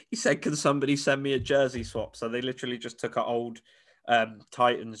he said, "Can somebody send me a jersey swap?" So they literally just took an old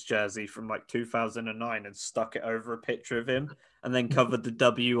Titans jersey from like 2009 and stuck it over a picture of him and then covered the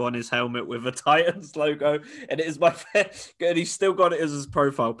W on his helmet with a Titans logo. And it is my favorite. And he's still got it as his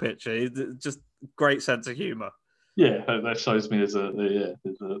profile picture. Just great sense of humor. Yeah, that shows me there's a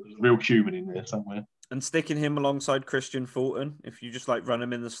real human in there somewhere. And sticking him alongside Christian Fulton, if you just like run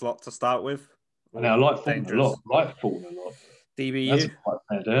him in the slot to start with. Now, I like Fulton a lot. DBU. Hasn't quite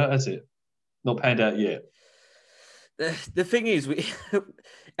panned out, has it? Not panned out yet. The thing is,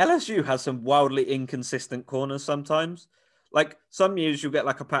 LSU has some wildly inconsistent corners sometimes. Like some years you'll get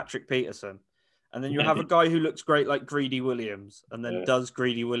like a Patrick Peterson, and then you'll have a guy who looks great like Greedy Williams, and then does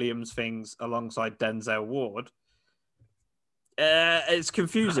Greedy Williams things alongside Denzel Ward. It's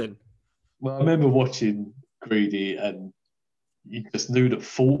confusing. Well, I remember watching Greedy, and you just knew that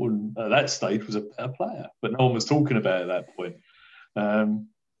Fulton at that stage was a better player, but no one was talking about it at that point. And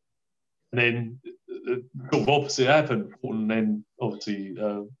then the sort of opposite happened. Fulton then obviously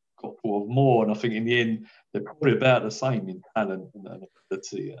got thought of more, and I think in the end they're probably about the same in talent and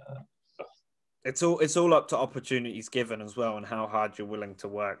ability. It's all up to opportunities given as well and how hard you're willing to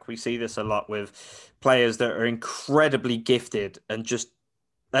work. We see this a lot with players that are incredibly gifted and just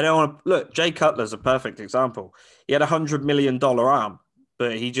they don't want to look. Jay Cutler's a perfect example. He had $100 million arm,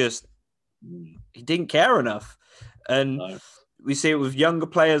 but he didn't care enough. And we see it with younger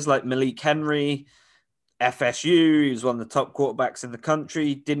players like Malik Henry, FSU. He was one of the top quarterbacks in the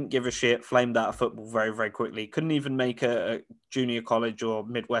country. Didn't give a shit. Flamed out of football very, very quickly. Couldn't even make a junior college or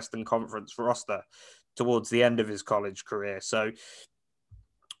Midwestern Conference roster towards the end of his college career. So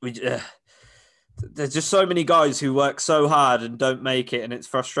there's just so many guys who work so hard and don't make it, and it's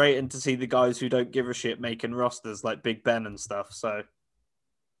frustrating to see the guys who don't give a shit making rosters like Big Ben and stuff. So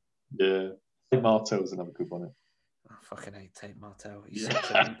yeah, Tate Martell's another good one. I fucking hate Tate Martell. He's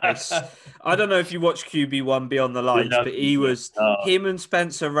such an I don't know if you watch QB1 Beyond the Lines, but he was him and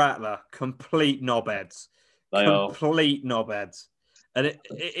Spencer Rattler, complete knobheads. Complete knobheads. And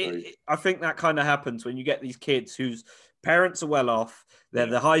I think that kind of happens when you get these kids whose parents are well off. They're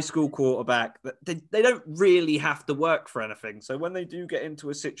the high school quarterback. They don't really have to work for anything. So when they do get into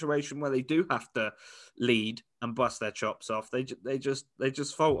a situation where they do have to lead and bust their chops off, they just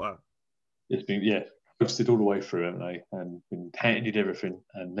falter. It's been posted all the way through, haven't they? And been handed everything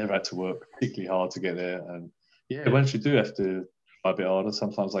and never had to work particularly hard to get there. And once you do have to try a bit harder,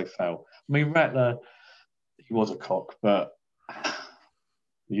 sometimes they fail. I mean, Rattler, he was a cock, but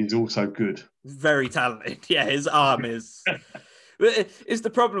he's also good. Very talented. Yeah, his arm is. It's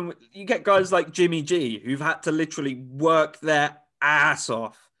the problem. You get guys like Jimmy G who've had to literally work their ass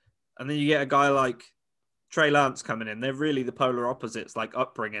off. And then you get a guy like Trey Lance coming in. They're really the polar opposites, like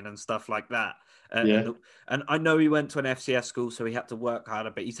upbringing and stuff like that. And I know he went to an FCS school, so he had to work harder,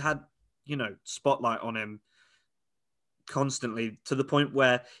 but he's had, spotlight on him constantly to the point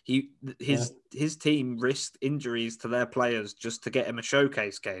where his team risked injuries to their players just to get him a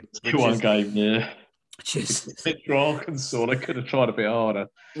showcase game. One game, Just Arkansas, they could have tried a bit harder.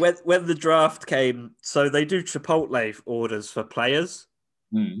 When the draft came, so they do Chipotle orders for players,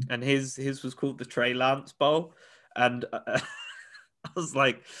 and his was called the Trey Lance Bowl, and I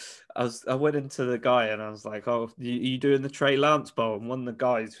went into the guy and I was like, "Oh, you doing the Trey Lance Bowl?" And one of the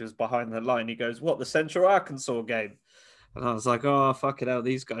guys who was behind the line, he goes, "What, the Central Arkansas game?" And I was like, "Oh, fucking hell,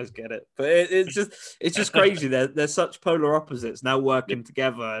 these guys get it." But it's just crazy. They're such polar opposites now working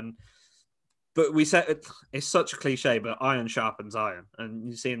together. But we said it's such a cliche, but iron sharpens iron. And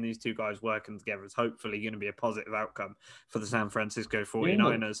you're seeing these two guys working together is hopefully going to be a positive outcome for the San Francisco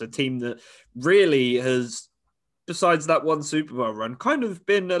 49ers, a team that really has, besides that one Super Bowl run, kind of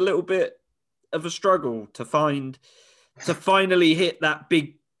been a little bit of a struggle to finally hit that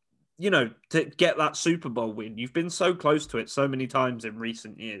big, to get that Super Bowl win. You've been so close to it so many times in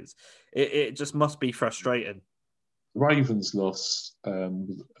recent years. It just must be frustrating. The Ravens loss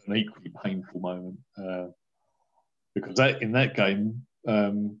was an equally painful moment because in that game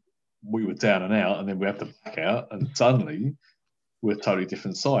we were down and out, and then we had to back out, and suddenly we're a totally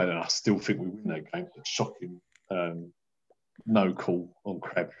different side. And I still think we win that game. It's shocking. No call on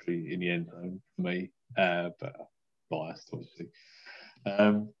Crabtree in the end zone for me, but biased obviously.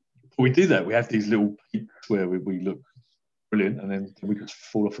 But we did that. We had these little peaks where we look brilliant, and then we just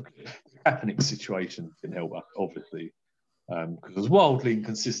fall off. The Kaepernick situation didn't help us, obviously, because as wildly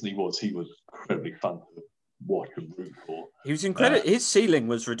inconsistent he was incredibly fun to watch and root for. He was incredible. His ceiling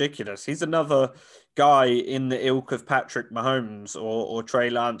was ridiculous. He's another guy in the ilk of Patrick Mahomes or Trey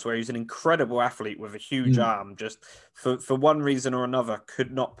Lance, where he's an incredible athlete with a huge arm. Just for one reason or another,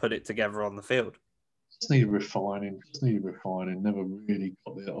 could not put it together on the field. Just needed refining. Never really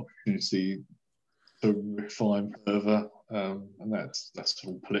got the opportunity to refine further, and that's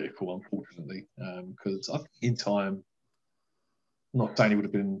all political, unfortunately. Because I think in time, I'm not saying he would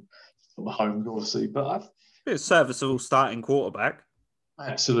have been on the home, obviously, but Bit of serviceable starting quarterback.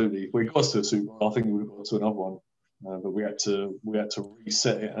 absolutely, we got to a Super Bowl. I think we would have got to another one, but we had to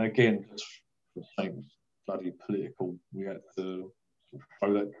reset it, and again, just the same bloody political. We had to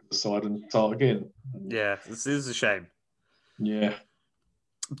throw that to the side and start again. And Yeah, this is a shame. yeah.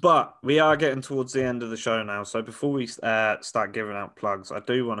 But we are getting towards the end of the show now. So before we start giving out plugs, I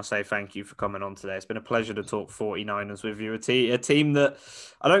do want to say thank you for coming on today. It's been a pleasure to talk 49ers with you. A team that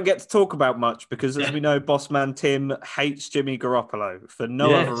I don't get to talk about much because, as we know, boss man Tim hates Jimmy Garoppolo for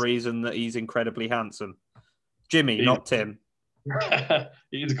no other reason that he's incredibly handsome. Jimmy, not Tim.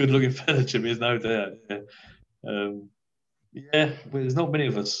 He's a good-looking fella, Jimmy, there's no doubt. Yeah, there's not many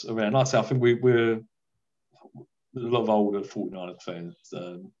of us around. Like I say, I think we're a lot of older 49ers fans.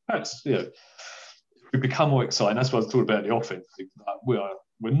 Perhaps, we become more exciting. That's what I was talking about the offense.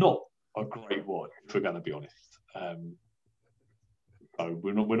 We're not a great watch, if we're going to be honest. So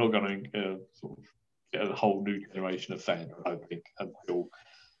we're not going to sort of get a whole new generation of fans, I don't think, until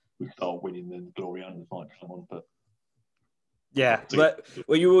we start winning and Glory Hunters might come on. But yeah, but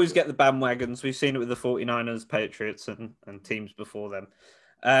you always get the bandwagons. We've seen it with the 49ers, Patriots, and teams before them.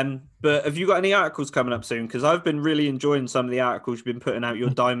 But have you got any articles coming up soon? Because I've been really enjoying some of the articles you've been putting out. Your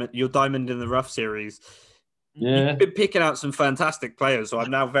Diamond in the Rough series. Yeah, you've been picking out some fantastic players. So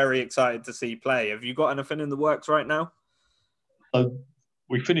I'm now very excited to see play. Have you got anything in the works right now? So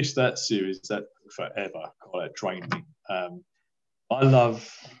we finished that series that forever. God, it drained me. I love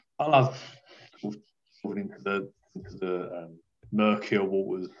falling into the murkier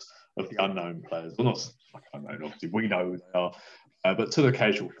waters of the unknown players. Well, not unknown, obviously. We know who they are. But to the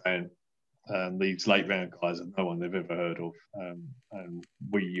casual fan, these late round guys are no one they've ever heard of. And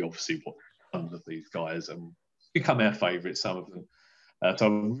we obviously watch tons of these guys and become our favourites, some of them. So I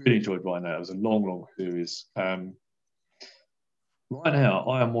really enjoyed writing that. It was a long series. Right now,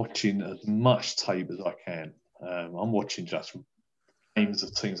 I am watching as much tape as I can. I'm watching just games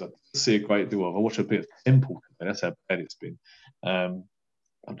of teams I see a great deal of. I watch a bit of Temple today. That's how bad it's been. I'm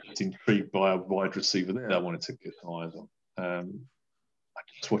just intrigued by a wide receiver there I wanted to get some eyes on. I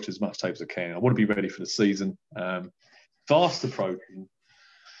just watch as much tape as I can. I want to be ready for the season. Fast approaching.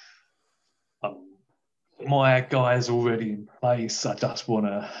 My guys already in place. I just want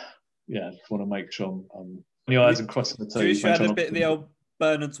to make sure I'm on the eyes and crossing the T's. Do you wish you had a bit of the old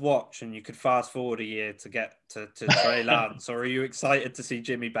Bernard's watch and you could fast forward a year to get to Trey Lance, or are you excited to see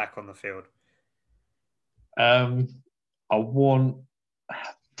Jimmy back on the field? I want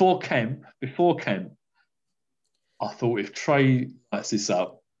before camp. I thought if Trey lights this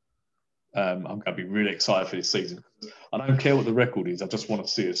up, I'm going to be really excited for this season. I don't care what the record is. I just want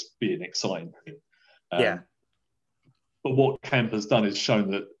to see us be an exciting team. Yeah. But what camp has done is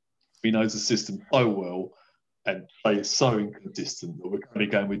shown that he knows the system so well and Trey is so inconsistent that we're going to be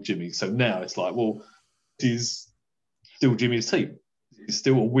going with Jimmy. So now it's like, well, it is still Jimmy's team. It's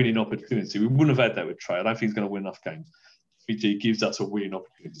still a winning opportunity. We wouldn't have had that with Trey. I don't think he's going to win enough games. PG gives us a winning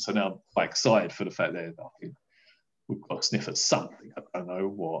opportunity. So now I'm quite excited for the fact that I think we've got to sniff at something. I don't know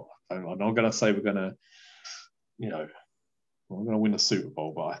what. I'm not going to say we're going to, we're going to win the Super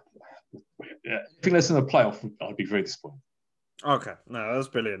Bowl, but if he lets in the playoff, I'd be very disappointed. Okay, no, that's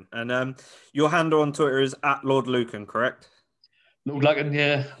brilliant. And your handle on Twitter is @LordLucan, correct? Lord Lucan,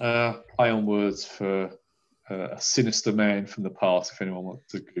 yeah. Play on words for a sinister man from the past, if anyone wants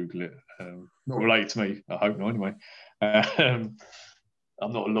to Google it. Not related to me, I hope not, anyway. I'm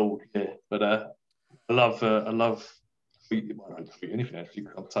not a lord, but I love tweeting. I don't tweet anything, actually,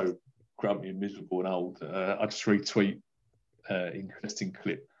 because I'm so grumpy and miserable and old. I just retweet interesting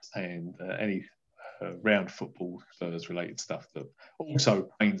clips and any round football Spurs related stuff that also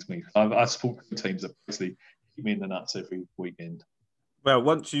pains me. I support the teams that basically keep me in the nuts every weekend. Well,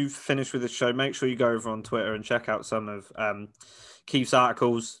 once you've finished with the show, make sure you go over on Twitter and check out some of Keith's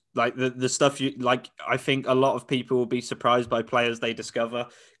articles. Like the stuff you like, I think a lot of people will be surprised by players they discover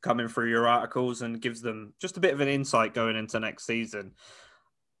coming through your articles, and gives them just a bit of an insight going into next season.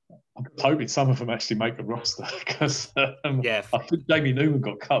 I'm hoping some of them actually make the roster because I think Jamie Newman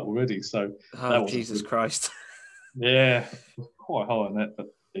got cut already. So Jesus Christ! Yeah, quite high on that, but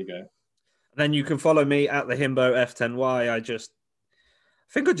there you go. Then you can follow me at the Himbo F10Y. I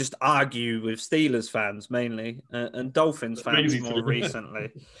think I just argue with Steelers fans mainly and Dolphins fans more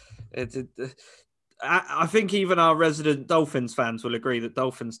recently. I think even our resident Dolphins fans will agree that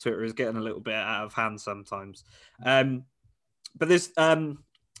Dolphins Twitter is getting a little bit out of hand sometimes. But this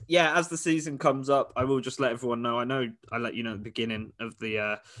yeah, as the season comes up, I will just let everyone know. I know I let you know at the beginning of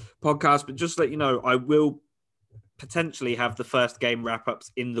the podcast, but just let you know, I will potentially have the first game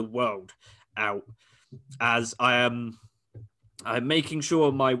wrap-ups in the world out, as I'm making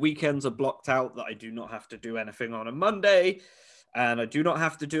sure my weekends are blocked out, that I do not have to do anything on a Monday, and I do not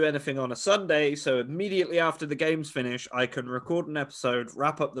have to do anything on a Sunday. So immediately after the games finish, I can record an episode,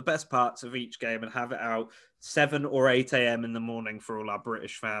 wrap up the best parts of each game, and have it out 7 or 8 a.m. in the morning for all our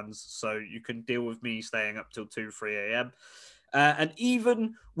British fans. So you can deal with me staying up till 2, 3 a.m. And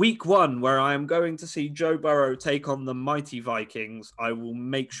even week 1, where I am going to see Joe Burrow take on the mighty Vikings, I will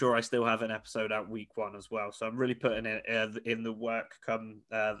make sure I still have an episode out week 1 as well. So I'm really putting it in the work come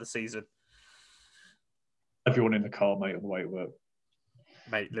the season. Everyone in the car, mate, on the way to work.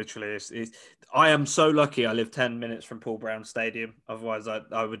 Mate, literally, I am so lucky I live 10 minutes from Paul Brown Stadium. Otherwise,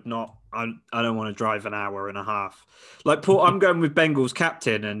 I would not. I don't want to drive an hour and a half. Like Paul, I'm going with Bengals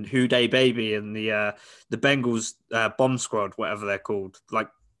captain and Houday Baby and the Bengals bomb squad, whatever they're called. Like,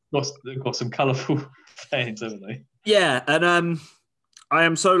 they've got some colourful fans, haven't they? Yeah, and I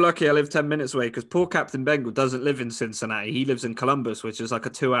am so lucky I live 10 minutes away, because poor Captain Bengal doesn't live in Cincinnati. He lives in Columbus, which is like a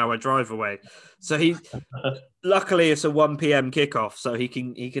 2-hour drive away. So luckily it's a 1 p.m. kickoff, so he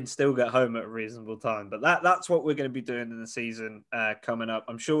can still get home at a reasonable time. But that's what we're going to be doing in the season coming up.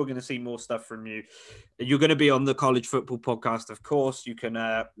 I'm sure we're going to see more stuff from you. You're going to be on the College Football Podcast, of course. You can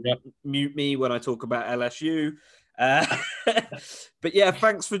mute me when I talk about LSU. But yeah,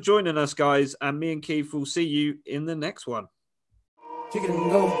 thanks for joining us, guys. And me and Keith will see you in the next one. Kick it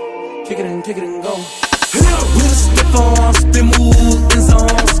and go. Kick it and go. With a stiff arm, spin move.